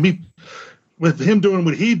time frame, with him doing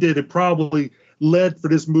what he did, it probably led for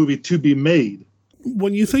this movie to be made.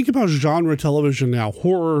 When you think about genre television now,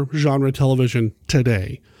 horror genre television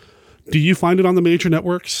today, do you find it on the major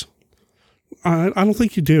networks? I don't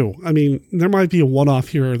think you do. I mean, there might be a one-off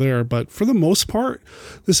here or there, but for the most part,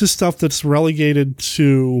 this is stuff that's relegated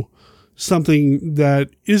to something that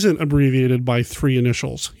isn't abbreviated by three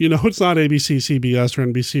initials. It's not ABC, CBS, or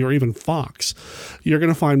NBC, or even Fox. You're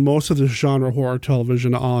going to find most of this genre horror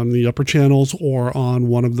television on the upper channels or on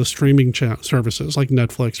one of the streaming services like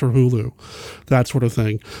Netflix or Hulu, that sort of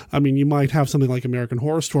thing. I mean, you might have something like American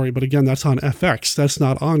Horror Story, but again, that's on FX. That's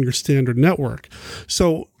not on your standard network.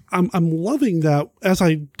 So I'm loving that as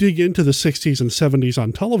I dig into the 60s and 70s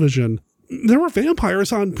on television. There were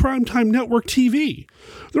vampires on primetime network TV.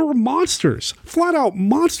 There were monsters, flat out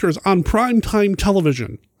monsters on primetime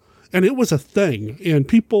television. And it was a thing. And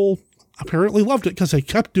people apparently loved it because they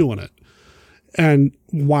kept doing it. And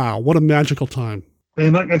wow, what a magical time.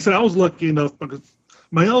 And like I said, I was lucky enough because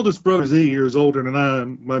my eldest brother's 8 years older than I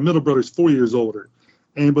am. My middle brother's 4 years older.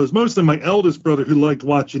 And it was mostly my eldest brother who liked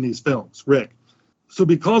watching these films, Rick. So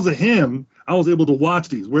because of him, I was able to watch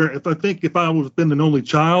these, where if I would have been an only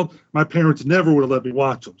child, my parents never would have let me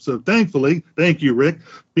watch them. So thankfully, thank you, Rick,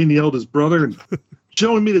 being the eldest brother and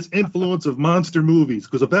showing me this influence of monster movies.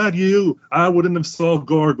 Because without you, I wouldn't have saw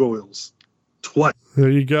Gargoyles twice. There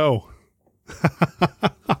you go.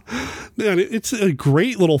 Man, it's a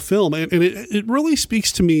great little film, and it really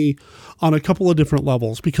speaks to me on a couple of different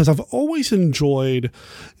levels, because I've always enjoyed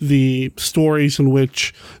the stories in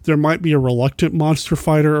which there might be a reluctant monster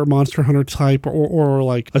fighter or monster hunter type, or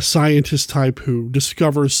like a scientist type who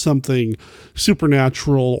discovers something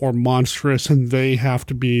supernatural or monstrous, and they have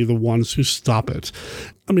to be the ones who stop it.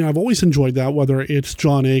 I mean, I've always enjoyed that, whether it's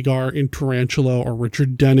John Agar in Tarantula or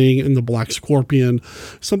Richard Denning in The Black Scorpion,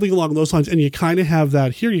 something along those lines. And you kind of have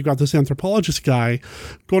that here. You've got this anthropologist guy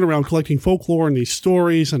going around collecting folklore and these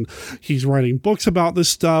stories, and he's writing books about this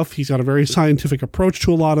stuff. He's got a very scientific approach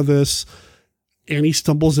to a lot of this, and he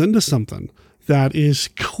stumbles into something that is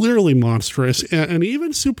clearly monstrous and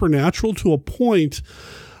even supernatural to a point.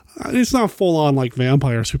 It's not full on like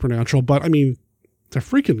vampire supernatural, but I mean, they're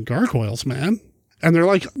freaking gargoyles, man. And they're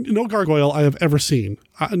like no gargoyle I have ever seen.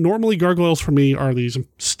 Normally, gargoyles for me are these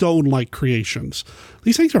stone-like creations.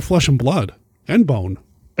 These things are flesh and blood and bone.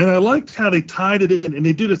 And I liked how they tied it in, and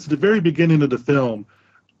they do this at the very beginning of the film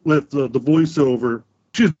with the voiceover,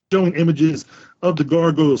 just showing images of the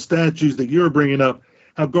gargoyle statues that you're bringing up,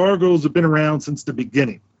 how gargoyles have been around since the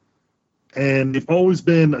beginning. And they've always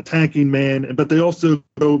been attacking man, but they also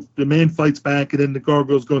go, the man fights back, and then the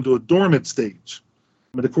gargoyles go into a dormant stage.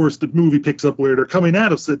 And of course, the movie picks up where they're coming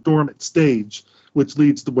out of that dormant stage, which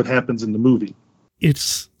leads to what happens in the movie.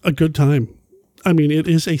 It's a good time. I mean, it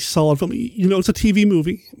is a solid film. It's a TV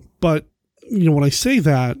movie, but, when I say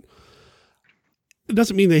that, it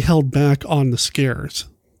doesn't mean they held back on the scares.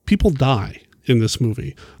 People die in this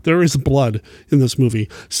movie. There is blood in this movie.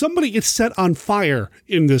 Somebody gets set on fire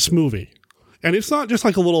in this movie. And it's not just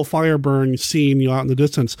like a little fire burn scene out in the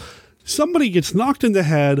distance. Somebody gets knocked in the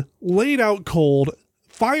head, laid out cold,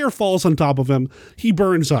 fire falls on top of him, he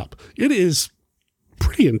burns up. It is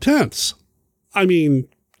pretty intense. I mean,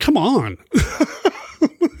 come on.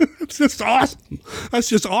 It's just awesome. That's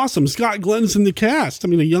just awesome. Scott Glenn's in the cast. I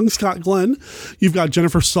mean, a young Scott Glenn. You've got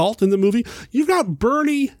Jennifer Salt in the movie. You've got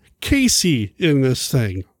Bernie Casey in this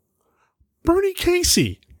thing. Bernie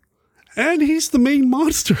Casey. And he's the main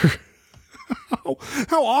monster.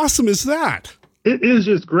 How awesome is that? It is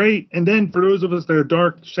just great. And then for those of us that are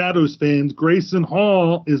Dark Shadows fans, Grayson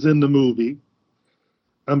Hall is in the movie.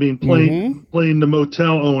 I mean, playing the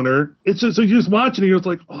motel owner. It's just, so you're just watching it, you're just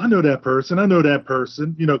like, oh, I know that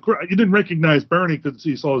person. You know, you didn't recognize Bernie because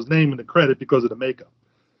you saw his name in the credit because of the makeup.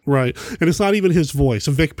 Right. And it's not even his voice.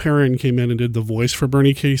 Vic Perrin came in and did the voice for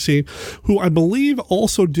Bernie Casey, who I believe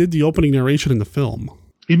also did the opening narration in the film.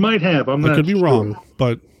 He might have. I could be wrong,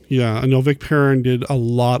 but yeah, I know Vic Perrin did a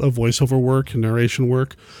lot of voiceover work and narration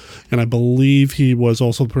work, and I believe he was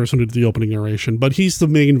also the person who did the opening narration, but he's the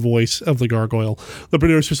main voice of the gargoyle. The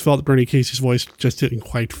producers felt that Bernie Casey's voice just didn't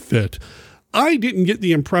quite fit. I didn't get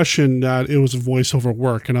the impression that it was voiceover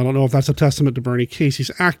work, and I don't know if that's a testament to Bernie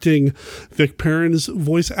Casey's acting, Vic Perrin's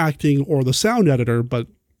voice acting, or the sound editor, but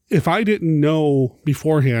if I didn't know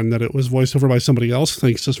beforehand that it was voiceover by somebody else,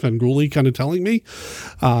 thanks to Sven Gulli kind of telling me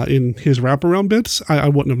in his wraparound bits, I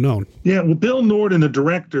wouldn't have known. Yeah, well, Bill Norden, the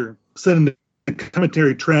director, said in the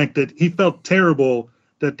commentary track that he felt terrible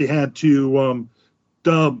that they had to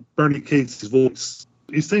dub Bernie Casey's voice.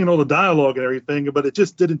 He's singing all the dialogue and everything, but it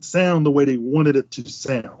just didn't sound the way they wanted it to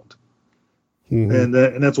sound. And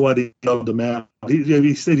that's why they dubbed him out.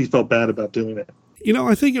 He said he felt bad about doing it. You know,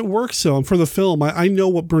 I think it works, though. And for the film, I know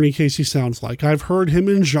what Bernie Casey sounds like. I've heard him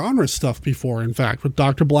in genre stuff before, in fact, with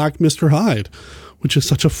Dr. Black, Mr. Hyde, which is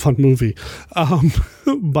such a fun movie.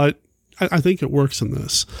 But I think it works in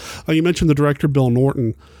this. You mentioned the director, Bill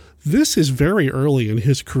Norton. This is very early in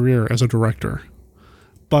his career as a director.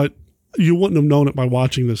 But you wouldn't have known it by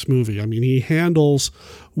watching this movie. I mean, he handles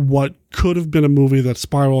what could have been a movie that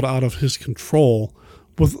spiraled out of his control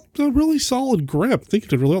with a really solid grip. I think he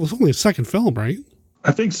did really well. It's only his second film, right?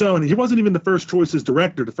 I think so, and he wasn't even the first choice as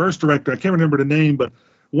director. The first director, I can't remember the name, but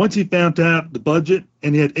once he found out the budget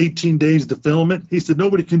and he had 18 days to film it, he said,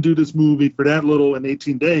 nobody can do this movie for that little in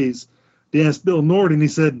 18 days. They asked Bill Norden, he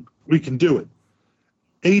said, we can do it.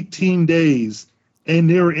 18 days, and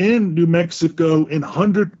they were in New Mexico in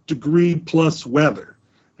 100-degree plus weather.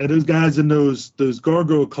 And those guys in those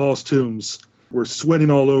gargoyle costumes were sweating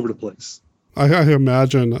all over the place. I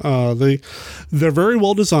imagine. They're very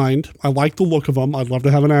well designed. I like the look of them. I'd love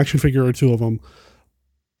to have an action figure or two of them.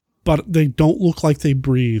 But they don't look like they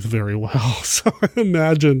breathe very well. So I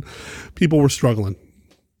imagine people were struggling.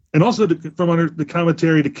 And also, from under the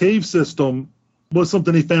commentary, the cave system was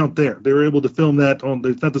something they found there. They were able to film that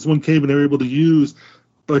they found this one cave, and they were able to use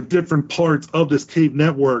like different parts of this cave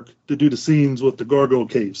network to do the scenes with the gargoyle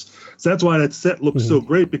caves. So that's why that set looks so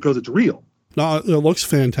great, because it's real. No, it looks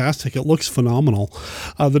fantastic. It looks phenomenal.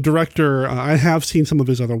 The director, I have seen some of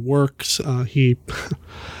his other works.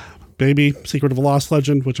 Baby, Secret of a Lost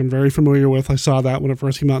Legend, which I'm very familiar with. I saw that when it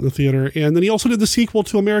first came out in the theater. And then he also did the sequel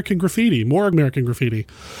to American Graffiti, More American Graffiti,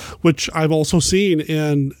 which I've also seen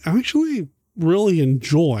and actually really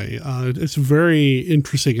enjoy. It's very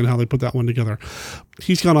interesting in how they put that one together.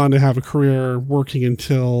 He's gone on to have a career working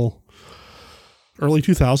until early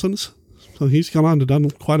 2000s. So he's gone on to done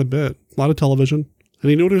quite a bit, a lot of television, and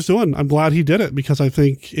he knew what he was doing. I'm glad he did it, because I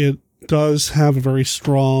think it does have a very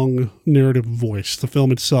strong narrative voice. The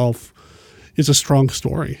film itself is a strong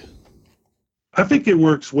story. I think it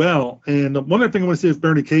works well. And one other thing I want to say is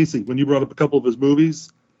Bernie Casey, when you brought up a couple of his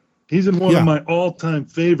movies, he's in one of my all-time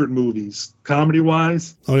favorite movies,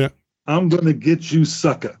 comedy-wise. Oh, yeah. I'm Gonna Get You,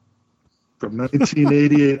 Sucker, from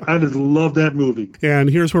 1988. I just love that movie. And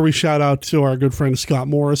here's where we shout out to our good friend Scott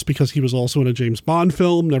Morris, because he was also in a James Bond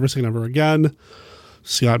film, Never Say Never Again.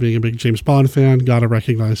 Scott being a big James Bond fan, gotta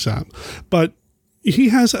recognize that. But he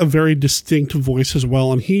has a very distinct voice as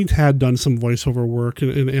well, and he had done some voiceover work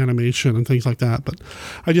in animation and things like that, but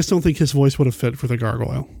I just don't think his voice would have fit for the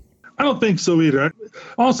gargoyle. I don't think so either.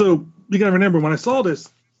 Also, you gotta remember, when I saw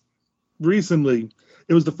this recently,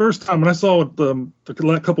 it was the first time, when I saw it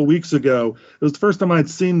a couple weeks ago, it was the first time I had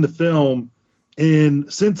seen the film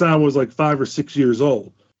since I was like 5 or 6 years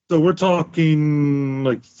old. So we're talking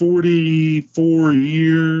like 44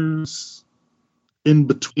 years in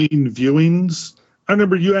between viewings. I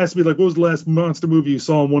remember you asked me, like, what was the last monster movie you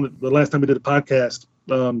saw the last time we did a podcast?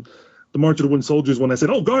 The March of the Wooden Soldiers one. I said,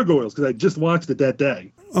 oh, Gargoyles, because I just watched it that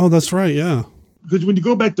day. Oh, that's right, yeah. Because when you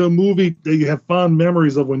go back to a movie that you have fond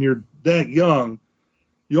memories of when you're that young,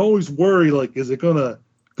 you always worry, like, is it going to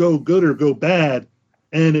go good or go bad?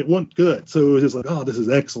 And it went good. So it was just like, oh, this is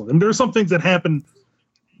excellent. And there are some things that happened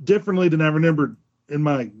differently than I remembered in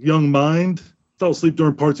my young mind. Fell asleep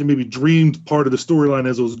during parts and maybe dreamed part of the storyline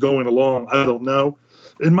as it was going along. I don't know.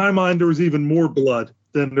 In my mind, there was even more blood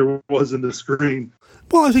than there was in the screen.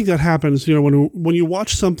 Well, I think that happens, when you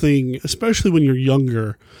watch something, especially when you're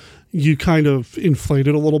younger, you kind of inflate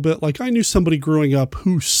it a little bit. Like, I knew somebody growing up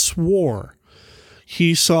who swore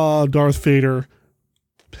he saw Darth Vader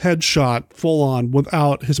headshot full on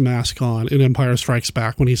without his mask on in Empire Strikes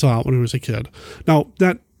Back when he saw it when he was a kid. Now,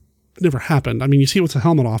 that never happened. I mean, you see it with the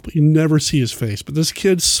helmet off, but you never see his face. But this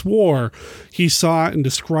kid swore he saw it and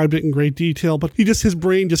described it in great detail, but his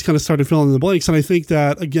brain just kind of started filling in the blanks. And I think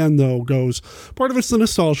that, again, though, goes, part of it's the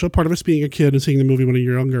nostalgia, part of it's being a kid and seeing the movie when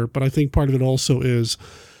you're younger, but I think part of it also is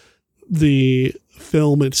the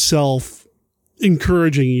film itself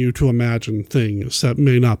encouraging you to imagine things that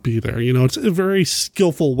may not be there. You know, it's a very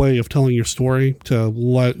skillful way of telling your story to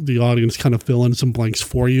let the audience kind of fill in some blanks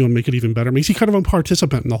for you and make it even better. It makes you kind of a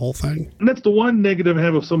participant in the whole thing. And that's the one negative I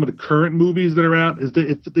have of some of the current movies that are out, is that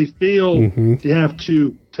if they feel they have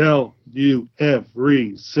to tell you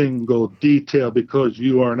every single detail because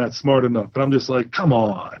you are not smart enough. And I'm just like, come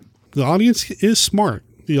on. The audience is smart.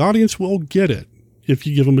 The audience will get it if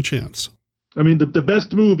you give them a chance. I mean, the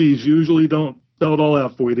best movies usually don't spell it all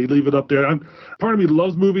out for you. They leave it up there. Part of me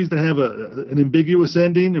loves movies that have an ambiguous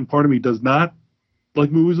ending, and part of me does not like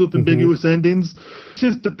movies with ambiguous endings. It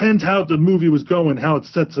just depends how the movie was going, how it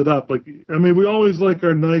sets it up. Like, I mean, we always like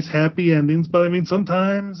our nice, happy endings, but I mean,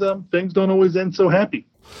 sometimes things don't always end so happy.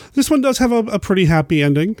 This one does have a pretty happy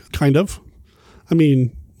ending, kind of. I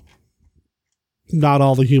mean, not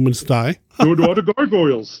all the humans die. Nor do all the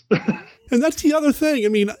gargoyles. And that's the other thing. I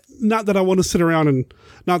mean, not that I want to sit around and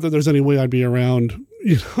not that there's any way I'd be around,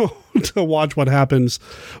 you know, to watch what happens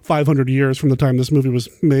 500 years from the time this movie was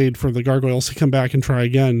made for the gargoyles to come back and try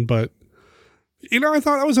again. But, you know, I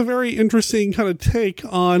thought that was a very interesting kind of take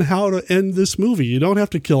on how to end this movie. You don't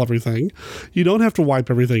have to kill everything. You don't have to wipe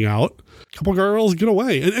everything out. A couple gargoyles get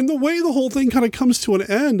away. And the way the whole thing kind of comes to an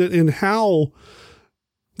end and how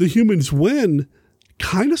the humans win,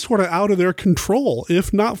 kind of sort of out of their control,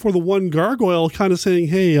 if not for the one gargoyle kind of saying,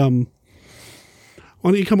 hey, why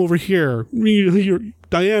don't you come over here?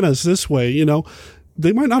 Diana's this way, you know.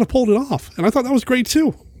 They might not have pulled it off. And I thought that was great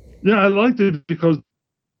too. Yeah, I liked it because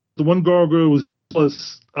the one gargoyle was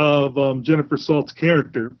plus of Jennifer Salt's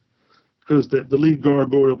character, because the lead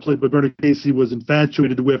gargoyle played by Bernie Casey was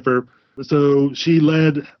infatuated with her. So she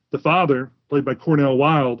led the father, played by Cornell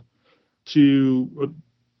Wilde, to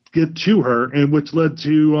get to her, and which led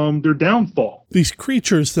to their downfall. These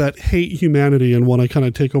creatures that hate humanity and want to kind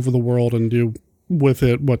of take over the world and do with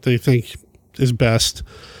it what they think is best.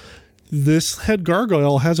 This head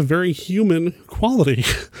gargoyle has a very human quality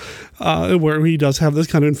where he does have this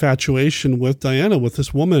kind of infatuation with Diana, with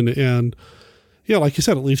this woman. And yeah, like you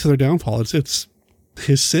said, it leads to their downfall. It's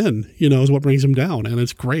his sin, you know, is what brings him down. And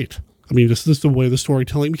it's great. I mean, this is the way the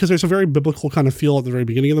storytelling, because there's a very biblical kind of feel at the very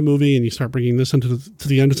beginning of the movie, and you start bringing this into to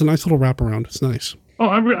the end. It's a nice little wraparound. It's nice. Oh,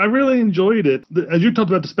 I really enjoyed it. As you talked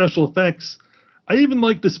about the special effects, I even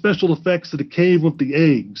like the special effects of the cave with the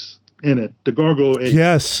eggs in it, the gargoyle eggs.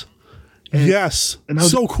 Yes. Yes. And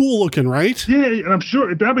so cool looking, right? Yeah, and I'm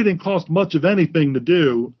sure it probably didn't cost much of anything to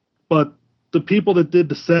do, but the people that did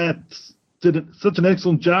the sets did such an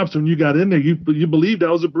excellent job. So when you got in there, you believed that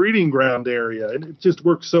was a breeding ground area, and it just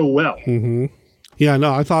worked so well. Mm-hmm. Yeah,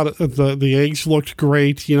 no, I thought the eggs looked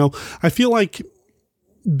great. You know, I feel like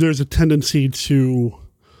there's a tendency to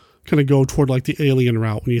kind of go toward like the alien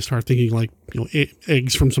route when you start thinking like, you know,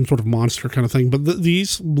 eggs from some sort of monster kind of thing. But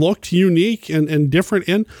these looked unique and different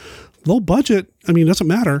and low budget. I mean, it doesn't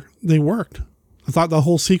matter. They worked. I thought the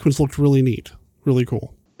whole sequence looked really neat, really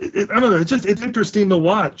cool. I don't know. It's interesting to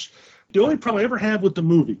watch. The only problem I ever had with the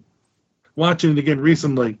movie, watching it again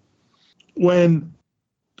recently, when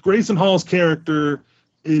Grayson Hall's character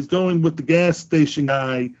is going with the gas station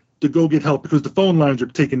guy to go get help because the phone lines are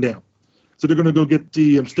taken down. So they're going to go get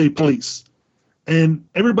the state police. And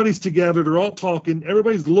everybody's together. They're all talking.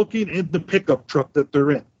 Everybody's looking at the pickup truck that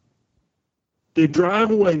they're in. They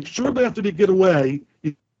drive away. Shortly after they get away,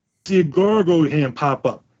 you see a gargoyle hand pop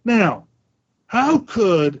up. Now, how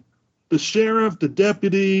could the sheriff, the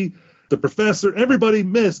deputy, the professor, everybody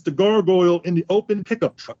miss the gargoyle in the open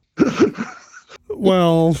pickup truck?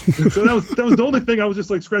 Well, so that was the only thing I was just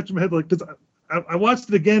like scratching my head, like, because I watched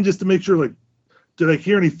it again just to make sure, like, did I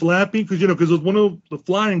hear any flapping? Because, you know, because it was one of the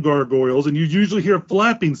flying gargoyles, and you usually hear a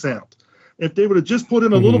flapping sound. If they would have just put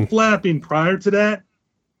in a little flapping prior to that,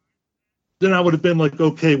 then I would have been like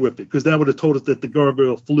okay with it, because that would have told us that the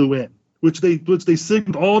gargoyle flew in, which they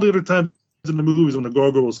signaled all the other times in the movies when the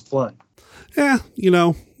gargoyle was flying. Yeah, you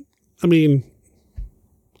know, I mean,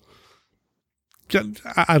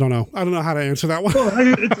 I don't know. I don't know how to answer that one. Well,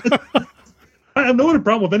 I have no other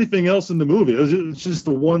problem with anything else in the movie. It's just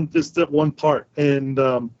that one part. And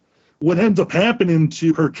what ends up happening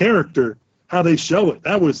to her character, how they show it,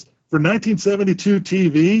 that was, for 1972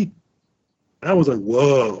 TV, that was like,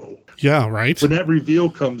 whoa. Yeah, right. When that reveal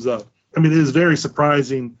comes up. I mean, it is very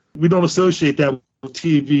surprising. We don't associate that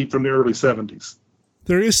TV from the early 70s.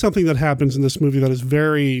 There is something that happens in this movie that is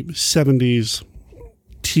very 70s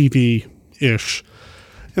TV-ish,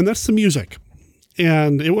 and that's the music.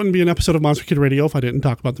 And it wouldn't be an episode of Monster Kid Radio if I didn't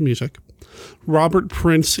talk about the music. Robert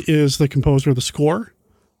Prince is the composer of the score.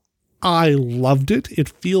 I loved it. It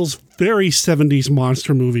feels very 70s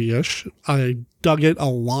monster movie-ish. I dug it a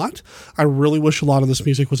lot. I really wish a lot of this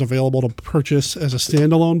music was available to purchase as a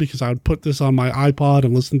standalone, because I would put this on my iPod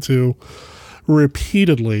and listen to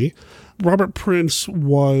repeatedly. Robert Prince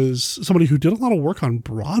was somebody who did a lot of work on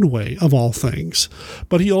Broadway, of all things,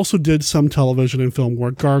 but he also did some television and film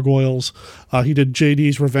work. Gargoyles. He did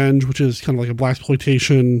JD's Revenge, which is kind of like a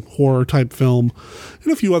blaxploitation horror type film,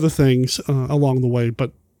 and a few other things along the way.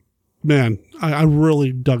 But man, I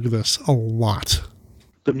really dug this a lot.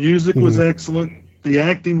 The music was excellent. The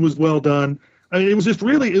acting was well done. I mean, it was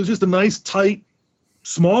just a nice, tight,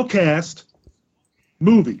 small cast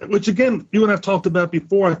movie, which again, you and I've talked about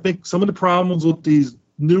before. I think some of the problems with these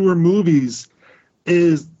newer movies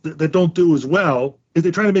is that don't do as well is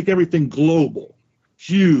they're trying to make everything global,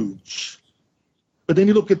 huge. But then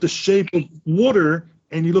you look at The Shape of Water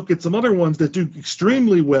and you look at some other ones that do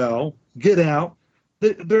extremely well, Get Out,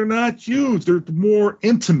 they're not huge. They're more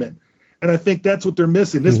intimate. And I think that's what they're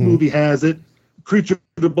missing. This movie has it. Creature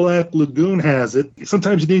of the Black Lagoon has it.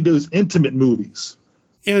 Sometimes you need those intimate movies.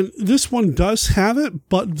 And this one does have it,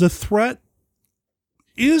 but the threat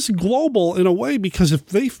is global in a way, because if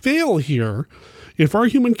they fail here, if our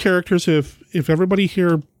human characters, if everybody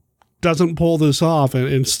here doesn't pull this off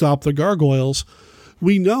and stop the gargoyles,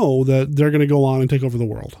 we know that they're going to go on and take over the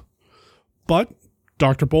world. But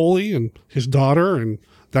Dr. Boley and his daughter and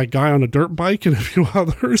that guy on a dirt bike and a few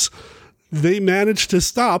others, they managed to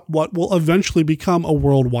stop what will eventually become a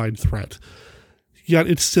worldwide threat. Yet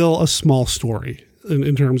it's still a small story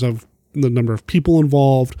in terms of the number of people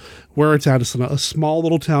involved, where it's at. It's in a small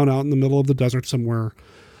little town out in the middle of the desert somewhere.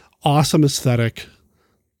 Awesome aesthetic.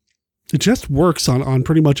 It just works on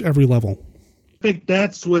pretty much every level. I think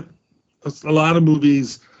that's what a lot of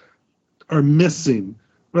movies are missing.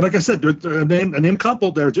 But like I said, a name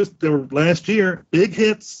couple, they were last year, big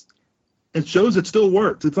hits. It shows it still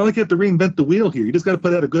works. It's not like you have to reinvent the wheel here. You just got to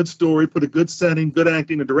put out a good story, put a good setting, good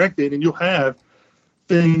acting and directing, and you'll have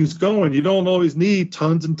things going. You don't always need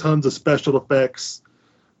tons and tons of special effects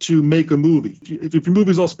to make a movie. If your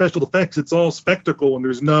movie's all special effects, it's all spectacle, and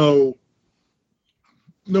there's no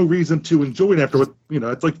reason to enjoy it afterward.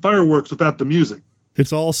 It's like fireworks without the music.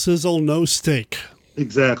 It's all sizzle, no steak.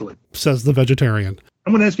 Exactly. Says the vegetarian.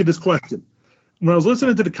 I'm going to ask you this question. When I was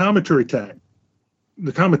listening to the commentary,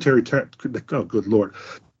 oh, good Lord.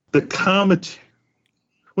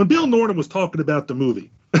 When Bill Norton was talking about the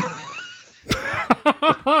movie,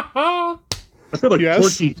 I feel like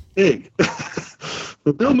Porky Pig.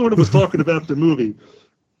 But Bill Norton was talking about the movie.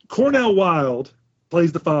 Cornel Wilde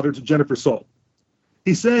plays the father to Jennifer Salt.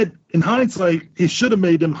 He said, in hindsight, he should have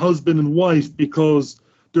made them husband and wife because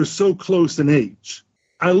they're so close in age.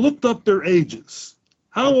 I looked up their ages.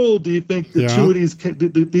 How old do you think the two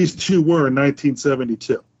of these two were in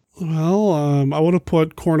 1972? Well, I would have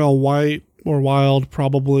put Cornel Wilde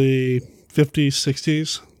probably 50s,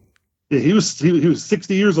 60s. Yeah, he was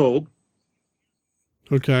 60 years old.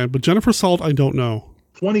 Okay, but Jennifer Salt, I don't know.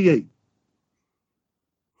 28.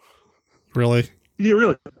 Really? Yeah,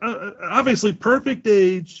 really. Obviously, perfect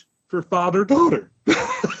age for father-daughter.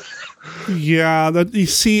 Yeah, that you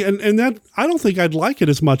see, and that I don't think I'd like it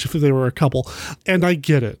as much if they were a couple. And I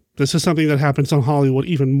get it. This is something that happens in Hollywood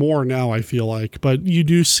even more now, I feel like. But you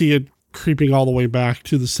do see it creeping all the way back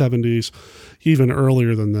to the 70s, even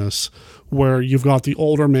earlier than this, where you've got the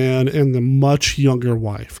older man and the much younger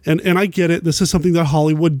wife. And I get it. This is something that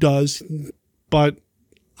Hollywood does, but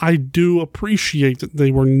I do appreciate that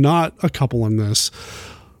they were not a couple in this.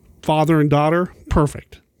 Father and daughter,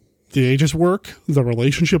 perfect. The ages work, the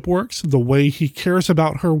relationship works, the way he cares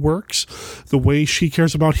about her works, the way she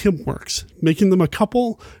cares about him works. Making them a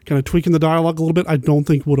couple, kind of tweaking the dialogue a little bit, I don't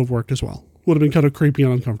think would have worked as well. Would have been kind of creepy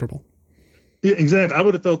and uncomfortable. Yeah, exactly. I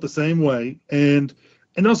would have felt the same way. And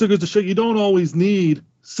also goes to show you don't always need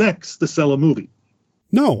sex to sell a movie.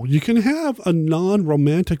 No, you can have a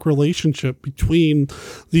non-romantic relationship between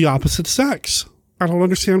the opposite sex. I don't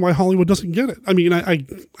understand why Hollywood doesn't get it. I mean, I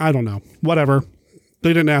don't know. Whatever. They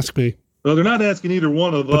didn't ask me. Well, they're not asking either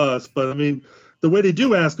one of us, but I mean, the way they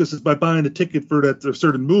do ask us is by buying a ticket for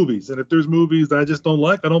certain movies. And if there's movies that I just don't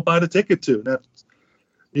like, I don't buy the ticket to.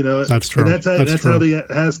 That's true. And that's how they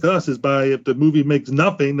ask us, is by, if the movie makes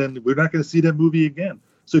nothing, then we're not going to see that movie again.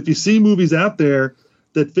 So if you see movies out there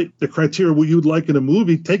that fit the criteria what you'd like in a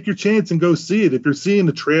movie, take your chance and go see it. If you're seeing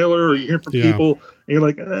the trailer or you hear from people and you're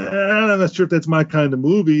like, I'm not sure if that's my kind of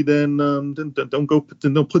movie, then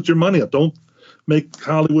don't put your money up. Don't make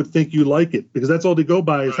Hollywood think you like it, because that's all they go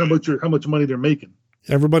by is how much money they're making.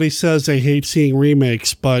 Everybody says they hate seeing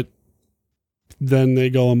remakes, but then they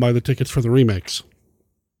go and buy the tickets for the remakes.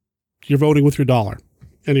 You're voting with your dollar.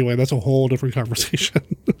 Anyway, that's a whole different conversation.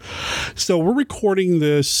 So we're recording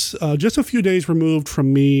this just a few days removed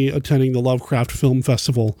from me attending the Lovecraft Film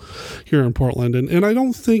Festival here in Portland. And I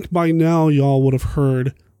don't think by now y'all would have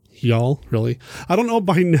heard, y'all, really? I don't know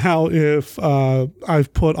by now if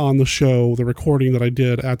I've put on the show the recording that I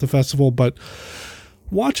did at the festival, but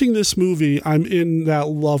watching this movie, I'm in that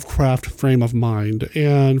Lovecraft frame of mind.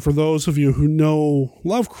 And for those of you who know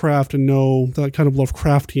Lovecraft and know that kind of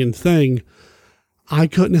Lovecraftian thing, I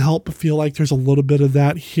couldn't help but feel like there's a little bit of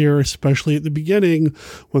that here, especially at the beginning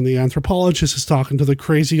when the anthropologist is talking to the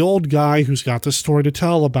crazy old guy who's got this story to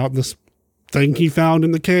tell about this thing he found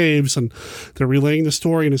in the caves, and they're relaying the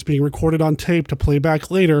story and it's being recorded on tape to play back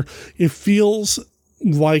later. It feels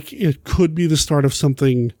like it could be the start of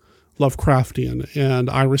something Lovecraftian, and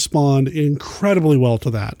I respond incredibly well to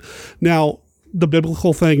that. Now, the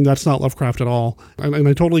biblical thing, that's not Lovecraft at all. And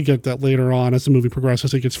I totally get that later on as the movie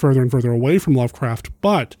progresses, it gets further and further away from Lovecraft,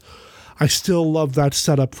 but I still love that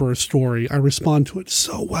setup for a story. I respond to it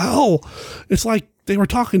so well. It's like they were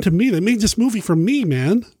talking to me. They made this movie for me,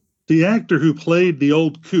 man. The actor who played the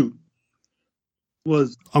old coot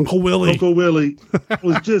was Uncle Willie. Uncle Willie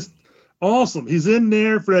was just awesome. He's in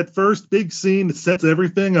there for that first big scene that sets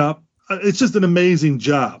everything up. It's just an amazing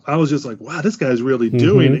job. I was just like, wow, this guy's really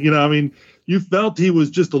doing it. You know, I mean, you felt he was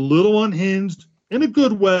just a little unhinged in a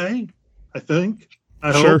good way, I think.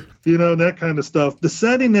 I hope, you know, that kind of stuff. The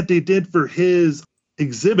setting that they did for his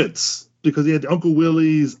exhibits, because he had Uncle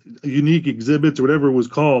Willie's unique exhibits or whatever it was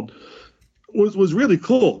called, was really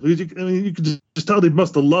cool. I mean, you could just tell they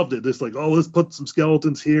must have loved it. It's like, oh, let's put some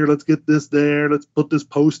skeletons here. Let's get this there. Let's put this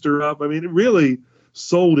poster up. I mean, it really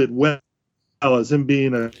sold it well as him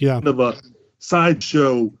being a kind of a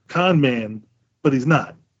sideshow con man, but he's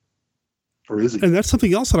not. Or is he? And that's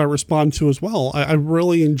something else that I respond to as well. I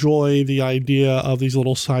really enjoy the idea of these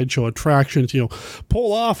little sideshow attractions, you know,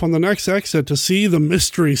 pull off on the next exit to see the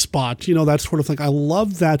mystery spot, you know, that sort of thing. I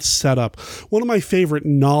love that setup. One of my favorite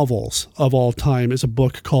novels of all time is a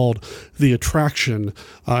book called The Attraction,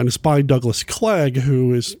 and it's by Douglas Clegg,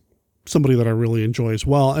 who is somebody that I really enjoy as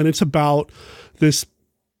well. And it's about this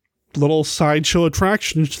little sideshow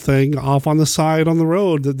attraction thing off on the side on the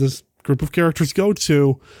road that this group of characters go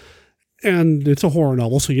to. And it's a horror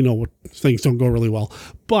novel, so you know what, things don't go really well.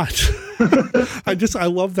 But I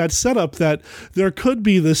love that setup that there could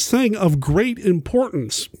be this thing of great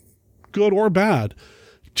importance, good or bad,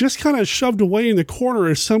 just kind of shoved away in the corner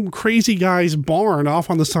as some crazy guy's barn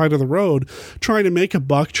off on the side of the road, trying to make a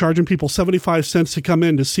buck, charging people 75 cents to come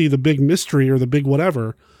in to see the big mystery or the big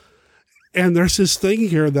whatever. And there's this thing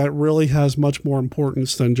here that really has much more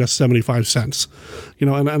importance than just 75 cents, you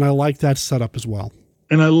know, and I like that setup as well.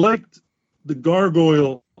 And I liked the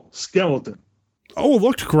gargoyle skeleton. Oh, it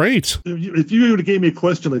looked great. If you would have gave me a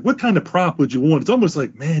question like, what kind of prop would you want? It's almost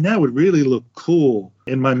like, man, that would really look cool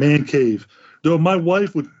in my man cave. Though my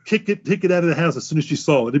wife would take it out of the house as soon as she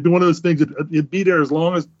saw it. It'd be one of those things that it'd be there as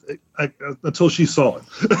long as until she saw it.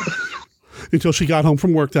 Until she got home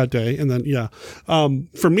from work that day. And then,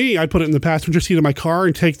 for me, I'd put it in the passenger seat of my car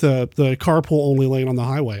and take the carpool only lane on the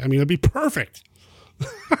highway. I mean, it'd be perfect.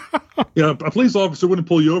 Yeah, a police officer wouldn't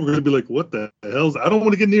pull you over. They'd be like, what the hell? I don't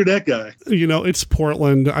want to get near that guy. You know, it's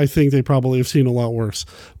Portland. I think they probably have seen a lot worse.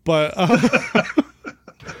 But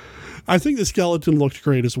I think the skeleton looked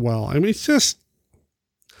great as well. I mean, it's just,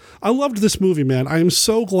 I loved this movie, man. I am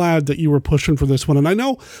so glad that you were pushing for this one. And I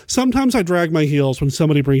know sometimes I drag my heels when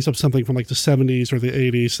somebody brings up something from like the 70s or the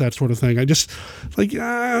 80s, that sort of thing. I just like,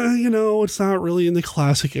 you know, it's not really in the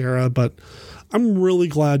classic era, but I'm really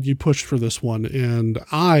glad you pushed for this one, and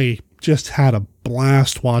I just had a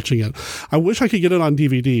blast watching it. I wish I could get it on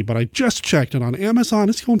DVD, but I just checked it on Amazon.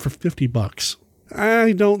 It's going for $50.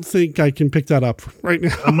 I don't think I can pick that up right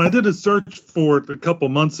now. I did a search for it a couple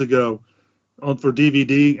months ago for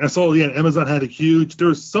DVD. I saw, Amazon had it huge. There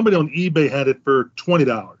was somebody on eBay had it for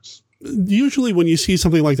 $20. Usually when you see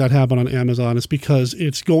something like that happen on Amazon, it's because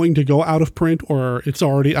it's going to go out of print or it's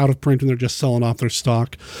already out of print and they're just selling off their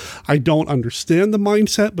stock. I don't understand the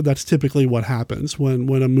mindset, but that's typically what happens when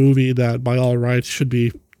a movie that by all rights should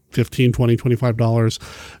be $15, $20,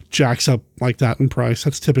 $25 jacks up like that in price.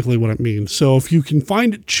 That's typically what it means. So if you can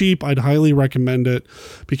find it cheap, I'd highly recommend it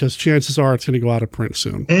because chances are it's going to go out of print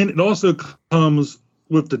soon. And it also comes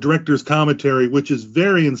with the director's commentary, which is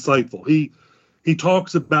very insightful. He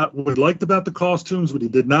talks about what he liked about the costumes, what he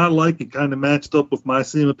did not like. It kind of matched up with my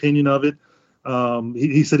same opinion of it.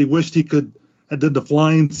 He said he wished he could have done the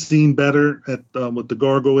flying scene better with the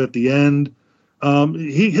gargoyle at the end.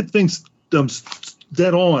 He hit things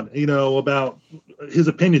dead on, about his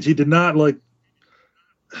opinions. He did not like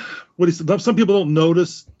what he said. Some people don't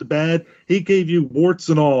notice the bad. He gave you warts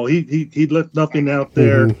and all. He left nothing out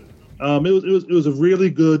there. It was a really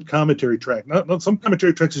good commentary track. Not some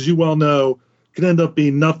commentary tracks, as you well know, can end up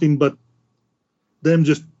being nothing but them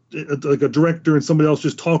just like a director and somebody else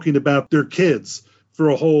just talking about their kids for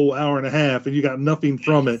a whole hour and a half, and you got nothing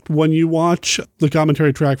from it. When you watch the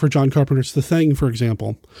commentary track for John Carpenter's The Thing, for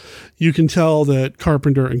example, you can tell that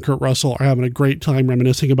Carpenter and Kurt Russell are having a great time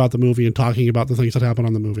reminiscing about the movie and talking about the things that happened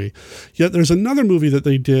on the movie. Yet there's another movie that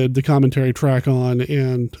they did the commentary track on,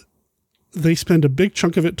 and they spend a big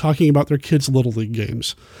chunk of it talking about their kids' Little League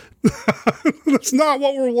games. That's not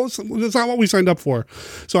what we signed up for.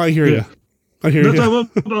 So I hear you. I hear you.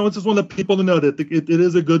 I just want people to know that it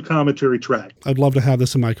is a good commentary track. I'd love to have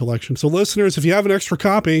this in my collection. So listeners, if you have an extra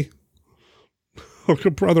copy, hook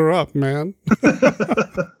a brother up, man.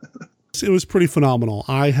 It was pretty phenomenal.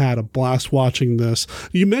 I had a blast watching this.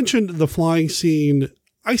 You mentioned the flying scene.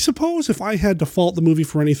 I suppose if I had to fault the movie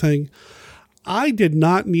for anything, I did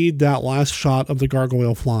not need that last shot of the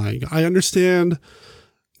gargoyle flying. I understand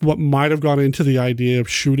what might have gone into the idea of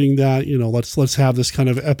shooting that, let's have this kind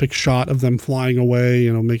of epic shot of them flying away,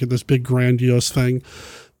 make it this big grandiose thing.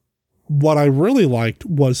 What I really liked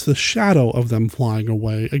was the shadow of them flying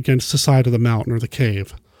away against the side of the mountain or the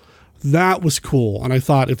cave. That was cool. And I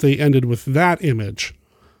thought if they ended with that image,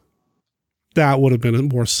 that would have been a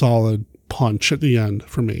more solid punch at the end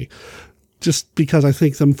for me. Just because I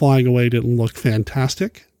think them flying away didn't look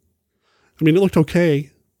fantastic. I mean, it looked okay,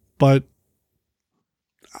 but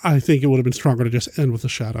I think it would have been stronger to just end with a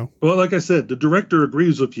shadow. Well, like I said, the director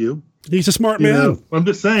agrees with you. He's a smart man. I'm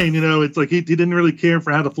just saying, it's like he didn't really care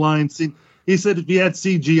for how the flying scene. He said if he had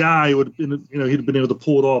CGI, it would have been, he'd have been able to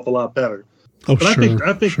pull it off a lot better. Oh, but sure,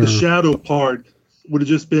 I think the shadow part would have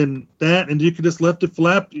just been that, and you could just left it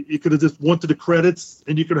flap. You could have just went to the credits,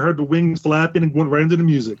 and you could have heard the wings flapping and went right into the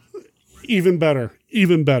music. Even better.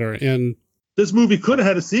 And this movie could have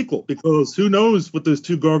had a sequel, because who knows what those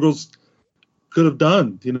two gargoyles could have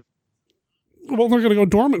done, Well, they're going to go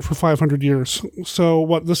dormant for 500 years.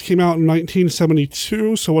 So this came out in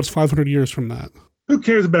 1972. So what's 500 years from that? Who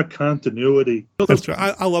cares about continuity? That's true.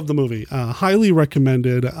 I love the movie. Highly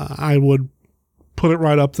recommended. I would put it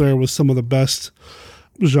right up there with some of the best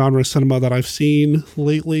genre cinema that I've seen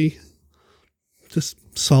lately.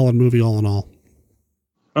 Just solid movie all in all.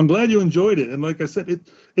 I'm glad you enjoyed it. And like I said,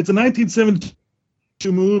 it's a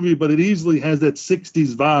 1972 movie, but it easily has that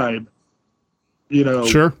 60s vibe.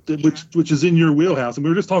 Sure. Which is in your wheelhouse. And we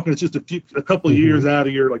were just talking, it's just a couple of years out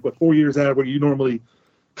of your, 4 years out of where you normally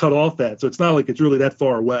cut off that. So it's not like it's really that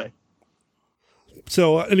far away.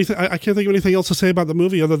 So anything, I can't think of anything else to say about the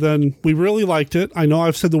movie other than we really liked it. I know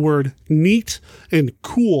I've said the word neat and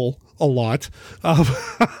cool a lot, but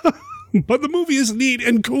the movie is neat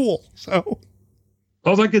and cool. So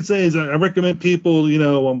all I can say is I recommend people,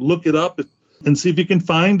 look it up and see if you can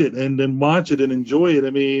find it and then watch it and enjoy it.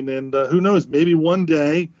 I mean, and who knows, maybe one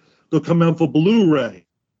day they'll come out for Blu-ray.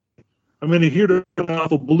 I mean, here to come out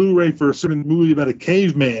for Blu-ray for a certain movie about a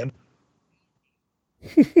caveman.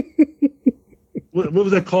 What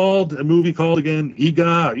was that called? A movie called again?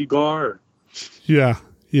 Egar. Yeah.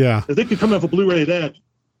 If they could come out for Blu-ray of that,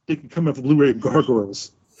 they could come out for Blu-ray of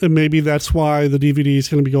Gargoyles. And maybe that's why the DVD is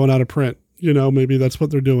going to be going out of print. Maybe that's what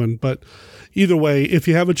they're doing. But either way, if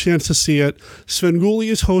you have a chance to see it, Svengoolie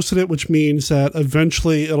has hosted it, which means that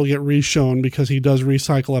eventually it'll get reshown because he does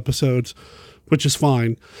recycle episodes, which is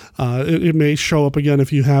fine. It may show up again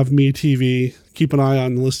if you have MeTV. Keep an eye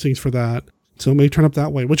on the listings for that. So it may turn up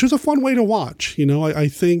that way, which is a fun way to watch. I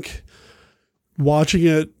think watching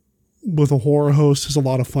it with a horror host is a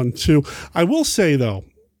lot of fun too. I will say though,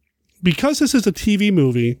 because this is a TV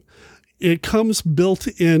movie, it comes built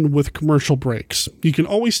in with commercial breaks. You can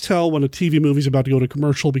always tell when a TV movie is about to go to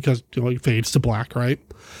commercial because it fades to black, right?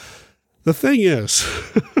 The thing is,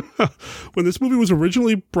 when this movie was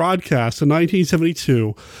originally broadcast in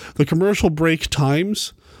 1972, the commercial break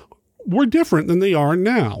times were different than they are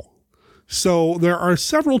now. So there are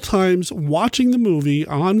several times watching the movie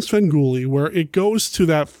on Svengoolie where it goes to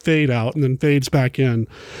that fade out and then fades back in.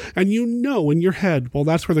 And in your head, well,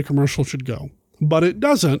 that's where the commercial should go. But it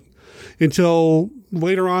doesn't until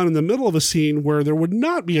later on in the middle of a scene where there would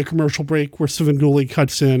not be a commercial break where Svengoolie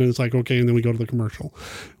cuts in and it's like, okay, and then we go to the commercial,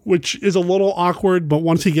 which is a little awkward. But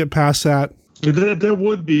once you get past that, that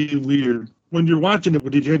would be weird. When you're watching it,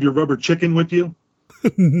 did you have your rubber chicken with you?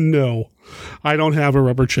 No, I don't have a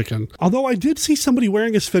rubber chicken. Although I did see somebody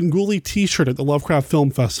wearing a Svengoolie t-shirt at the Lovecraft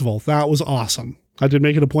Film Festival. That was awesome. I did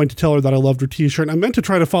make it a point to tell her that I loved her t-shirt. I meant to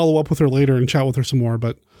try to follow up with her later and chat with her some more,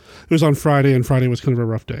 but it was on Friday, and Friday was kind of a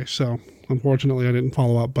rough day. So unfortunately, I didn't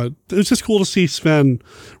follow up, but it was just cool to see Sven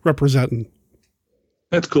representing.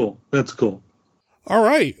 That's cool. That's cool. All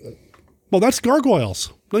right. Well, that's Gargoyles,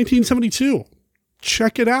 1972.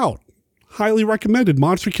 Check it out. Highly recommended.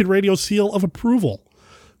 Monster Kid Radio seal of approval.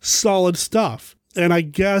 Solid stuff. And I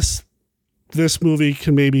guess this movie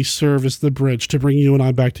can maybe serve as the bridge to bring you and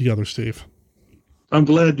I back together, Steve. I'm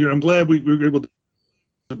glad we were able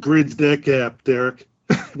to bridge that gap, Derek,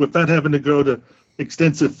 without having to go to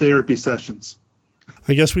extensive therapy sessions.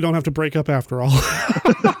 I guess we don't have to break up after all.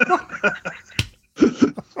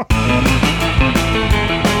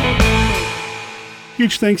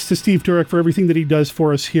 Huge thanks to Steve Durick for everything that he does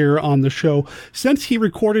for us here on the show. Since he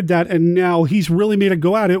recorded that and now he's really made a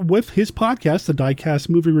go at it with his podcast, the Diecast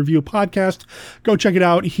Movie Review Podcast. Go check it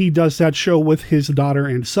out. He does that show with his daughter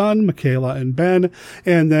and son, Michaela and Ben,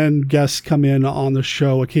 and then guests come in on the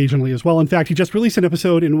show occasionally as well. In fact, he just released an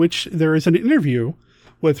episode in which there is an interview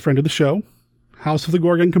with friend of the show, House of the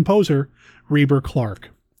Gorgon composer, Reber Clark.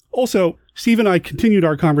 Also, Steve and I continued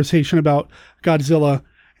our conversation about Godzilla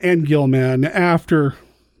and Gilman after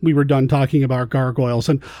we were done talking about Gargoyles,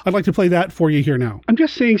 and I'd like to play that for you here now. I'm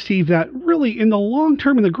just saying, Steve, that really in the long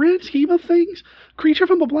term, in the grand scheme of things, Creature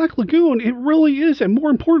from the Black Lagoon, it really is a more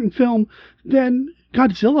important film than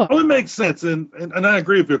Godzilla. Oh, it makes sense, and I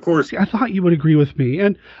agree with you, of course. I thought you would agree with me,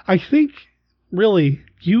 and I think, really,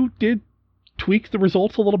 you did tweak the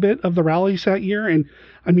results a little bit of the rallies that year, and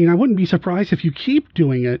I mean, I wouldn't be surprised if you keep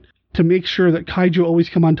doing it to make sure that kaiju always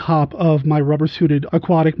come on top of my rubber-suited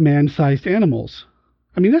aquatic man-sized animals.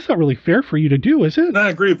 I mean, that's not really fair for you to do, is it? I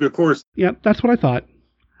agree with you, of course. Yeah, that's what I thought.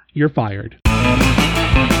 You're fired.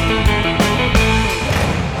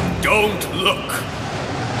 Don't look.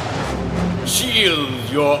 Shield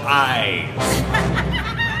your eyes.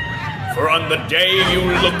 For on the day you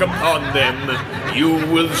look upon them, you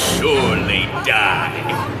will surely die.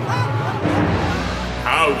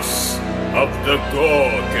 House of the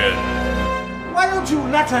Gorgon. Why don't you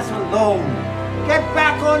let us alone? Get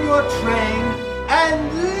back on your train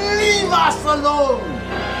and leave us alone!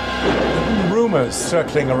 Rumors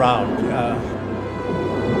circling around.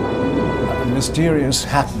 Mysterious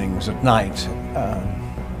happenings at night.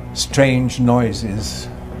 Strange noises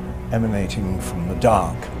emanating from the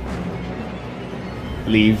dark.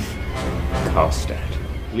 Leave Karlstadt.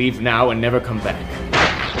 Leave now and never come back.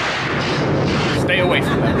 Stay away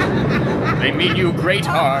from them. They mean you great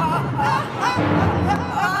harm.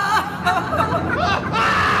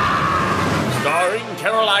 Starring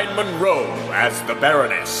Caroline Munro as the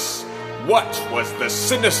Baroness. What was the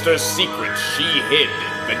sinister secret she hid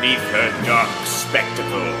beneath her dark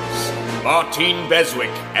spectacles? Martine Beswick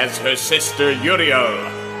as her sister Uriel,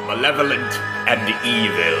 malevolent and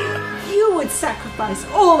evil. You would sacrifice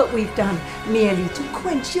all that we've done merely to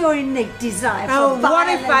quench your innate desire for violence. What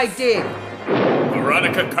if I did?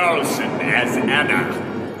 Veronica Carlson as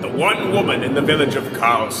Anna, the one woman in the village of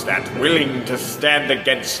Karlstadt willing to stand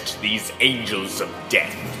against these angels of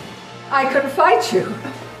death. I can fight you.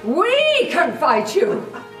 We can fight you.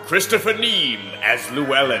 Christopher Neame as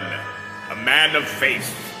Llewellyn, a man of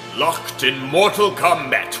faith, locked in mortal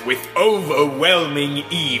combat with overwhelming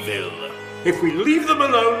evil. If we leave them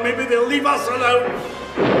alone, maybe they'll leave us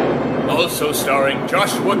alone. Also starring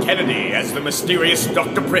Joshua Kennedy as the mysterious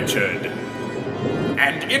Dr. Pritchard.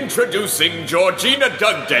 And introducing Georgina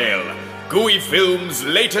Dugdale, Gooey Films'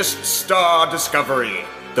 latest star discovery,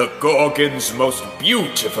 the Gorgon's most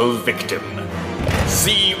beautiful victim.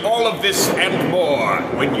 See all of this and more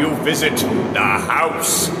when you visit the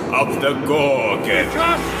House of the Gorgon.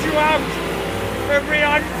 Cast you out! Every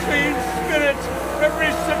unclean spirit,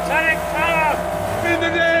 every satanic power, in the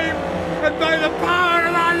name and by the power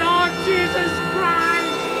of our Lord Jesus Christ!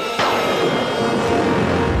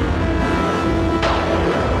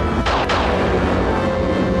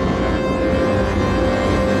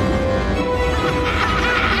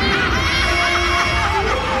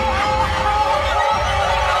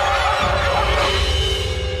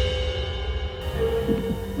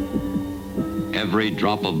 Every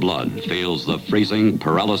drop of blood feels the freezing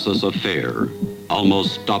paralysis of fear,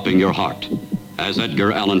 almost stopping your heart, as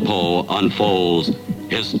Edgar Allan Poe unfolds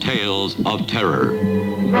his tales of terror.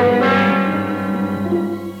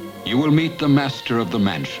 You will meet the master of the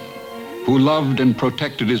mansion, who loved and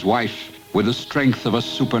protected his wife with the strength of a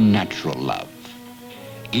supernatural love,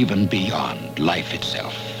 even beyond life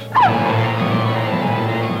itself.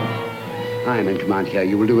 time into Mount here,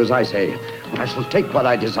 you will do as I say. I shall take what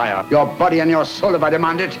I desire. Your body and your soul if I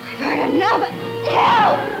demand it. Help!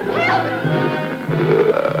 Help!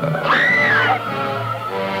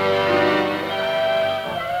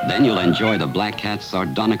 Then you'll enjoy the Black Cat's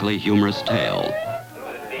sardonically humorous tale.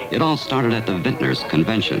 It all started at the Vintners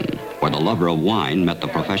Convention, where the lover of wine met the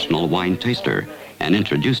professional wine taster and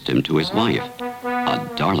introduced him to his wife,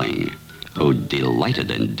 a darling who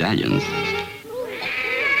delighted in dalliance.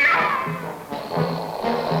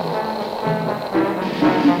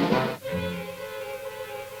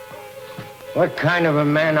 What kind of a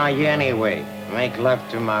man are you anyway? Make love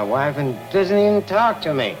to my wife and doesn't even talk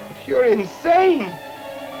to me. You're insane.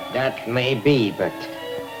 That may be, but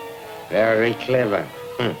very clever.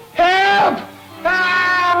 Help!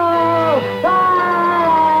 Help!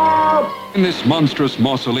 Help! In this monstrous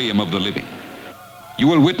mausoleum of the living, you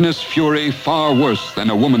will witness fury far worse than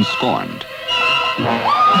a woman scorned.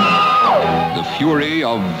 The fury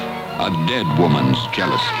of a dead woman's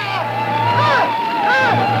jealousy.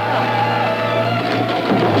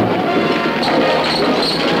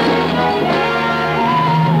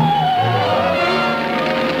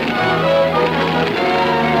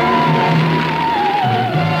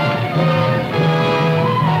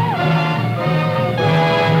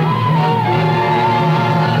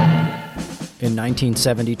 In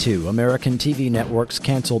 1972, American TV networks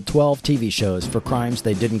canceled 12 TV shows for crimes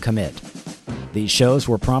they didn't commit. These shows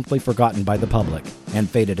were promptly forgotten by the public and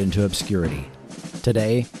faded into obscurity.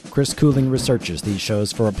 Today, Chris Cooling researches these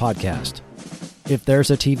shows for a podcast. If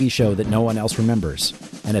there's a TV show that no one else remembers,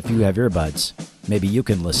 and if you have earbuds, maybe you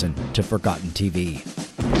can listen to Forgotten TV.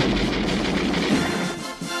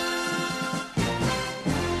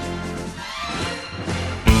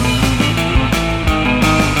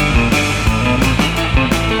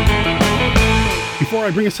 Before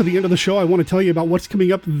I bring us to the end of the show, I want to tell you about what's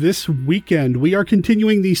coming up this weekend. We are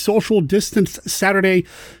continuing the Social Distance Saturday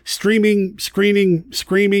streaming,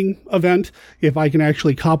 screaming event. If I can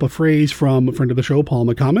actually cop a phrase from a friend of the show, Paul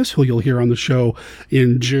McComas, who you'll hear on the show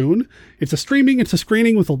in June. It's a screening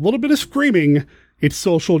with a little bit of screaming. It's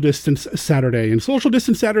Social Distance Saturday. And Social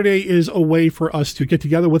Distance Saturday is a way for us to get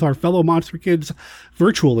together with our fellow monster kids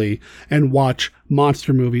virtually and watch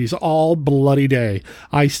monster movies all bloody day.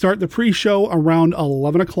 I start the pre-show around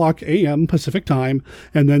 11 o'clock a.m. Pacific time,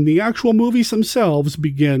 and then the actual movies themselves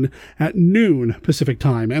begin at noon Pacific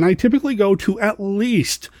time. And I typically go to at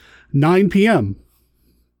least 9 p.m.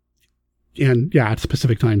 And yeah, it's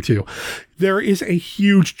Pacific time too. There is a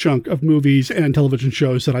huge chunk of movies and television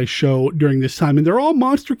shows that I show during this time, and they're all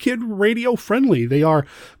Monster Kid radio friendly. They are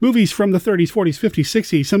movies from the 30s, 40s, 50s,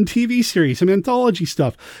 60s, some TV series, some anthology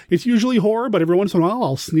stuff. It's usually horror, but every once in a while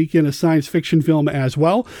I'll sneak in a science fiction film as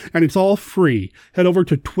well, and it's all free. Head over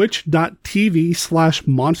to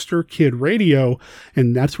twitch.tv/monsterkidradio,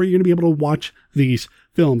 and that's where you're going to be able to watch these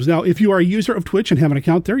films. Now, if you are a user of Twitch and have an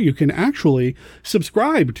account there, you can actually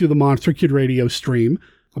subscribe to the Monster Kid Radio stream.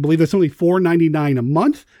 I believe that's only $4.99 a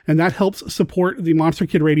month, and that helps support the Monster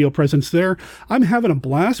Kid Radio presence there. I'm having a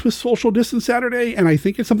blast with Social Distance Saturday, and I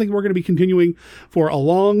think it's something we're going to be continuing for a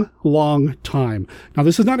long, long time. Now,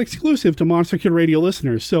 this is not exclusive to Monster Kid Radio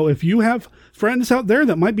listeners, so if you have friends out there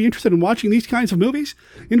that might be interested in watching these kinds of movies,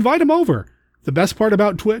 invite them over. The best part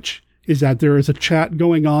about Twitch is that there is a chat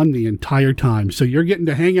going on the entire time. So you're getting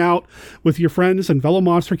to hang out with your friends and fellow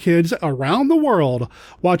monster kids around the world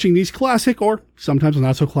watching these classic, or sometimes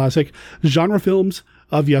not so classic, genre films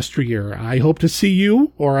of yesteryear. I hope to see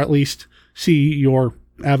you, or at least see your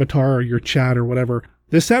avatar or your chat or whatever,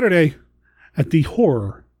 this Saturday at the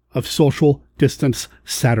horror of Social Distance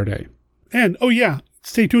Saturday. And, oh yeah,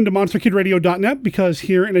 stay tuned to monsterkidradio.net, because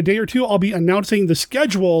here in a day or two, I'll be announcing the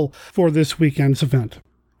schedule for this weekend's event.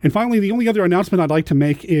 And finally, the only other announcement I'd like to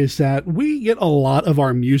make is that we get a lot of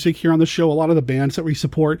our music here on the show, a lot of the bands that we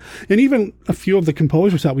support, and even a few of the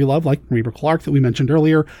composers that we love, like Reber Clark that we mentioned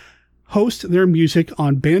earlier, host their music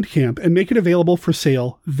on Bandcamp and make it available for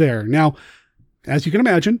sale there. Now, as you can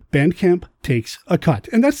imagine, Bandcamp takes a cut,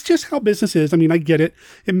 and that's just how business is. I mean, I get it.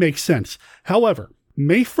 It makes sense. However,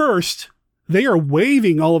 May 1st, they are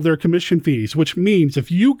waiving all of their commission fees, which means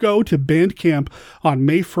if you go to Bandcamp on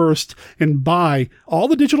May 1st and buy all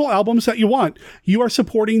the digital albums that you want, you are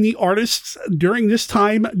supporting the artists during this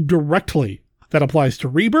time directly. That applies to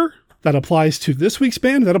Reber, that applies to this week's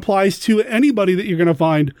band, that applies to anybody that you're going to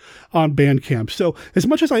find on Bandcamp. So as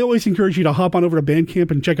much as I always encourage you to hop on over to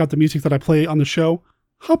Bandcamp and check out the music that I play on the show,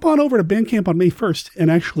 hop on over to Bandcamp on May 1st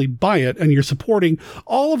and actually buy it, and you're supporting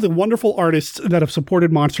all of the wonderful artists that have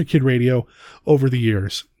supported Monster Kid Radio over the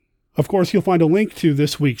years. Of course, you'll find a link to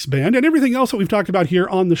this week's band and everything else that we've talked about here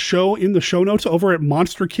on the show in the show notes over at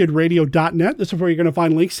monsterkidradio.net. This is where you're going to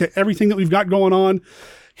find links to everything that we've got going on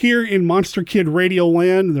here in Monster Kid Radio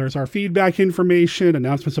land. There's our feedback information,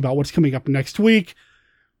 announcements about what's coming up next week,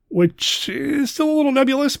 which is still a little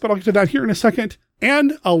nebulous, but I'll get to that here in a second.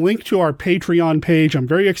 And a link to our Patreon page. I'm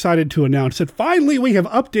very excited to announce that finally we have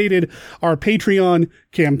updated our Patreon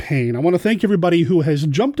campaign. I want to thank everybody who has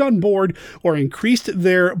jumped on board or increased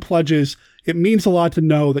their pledges. It means a lot to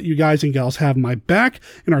know that you guys and gals have my back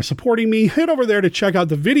and are supporting me. Head over there to check out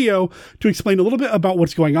the video to explain a little bit about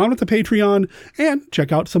what's going on with the Patreon and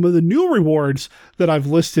check out some of the new rewards that I've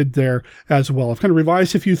listed there as well. I've kind of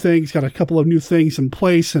revised a few things, got a couple of new things in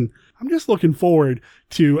place, and I'm just looking forward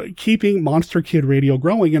to keeping Monster Kid Radio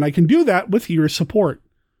growing, and I can do that with your support.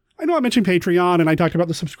 I know I mentioned Patreon and I talked about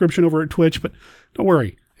the subscription over at Twitch, but don't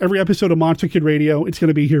worry. Every episode of Monster Kid Radio, it's going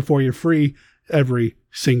to be here for you free every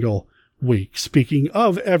single week. Speaking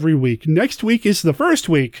of every week, next week is the first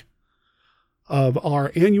week of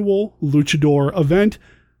our annual Luchador event.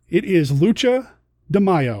 It is Lucha de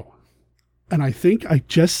Mayo. And I think I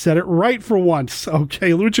just said it right for once. Okay,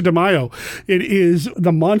 Lucha de Mayo. It is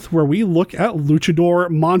the month where we look at luchador,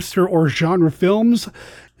 monster, or genre films.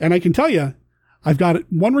 And I can tell you, I've got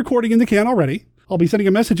one recording in the can already. I'll be sending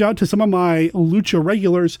a message out to some of my Lucha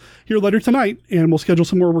regulars here later tonight, and we'll schedule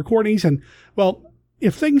some more recordings. And, well,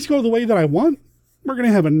 if things go the way that I want, we're going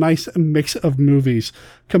to have a nice mix of movies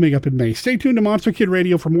coming up in May. Stay tuned to Monster Kid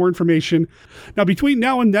Radio for more information. Now, between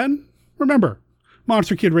now and then, remember,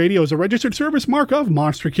 Monster Kid Radio is a registered service mark of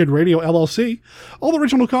Monster Kid Radio, LLC. All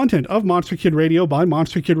original content of Monster Kid Radio by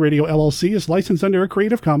Monster Kid Radio, LLC is licensed under a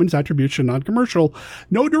Creative Commons Attribution Non-Commercial,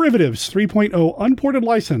 No Derivatives 3.0 Unported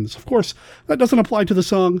license. Of course, that doesn't apply to the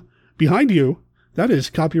song Behind You. That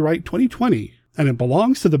is copyright 2020, and it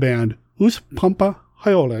belongs to the band Us Pampa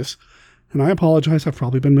Hyoles. And I apologize, I've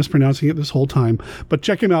probably been mispronouncing it this whole time, but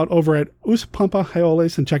check him out over at Us Pampa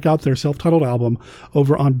Hyoles and check out their self-titled album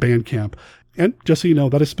over on Bandcamp. And just so you know,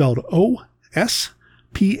 that is spelled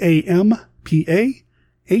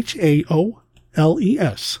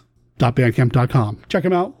OSPAMPAHAOLES.bandcamp.com. Check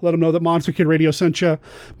them out. Let them know that Monster Kid Radio sent you.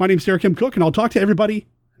 My name's Derek M. Cook, and I'll talk to everybody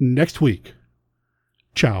next week.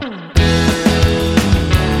 Ciao.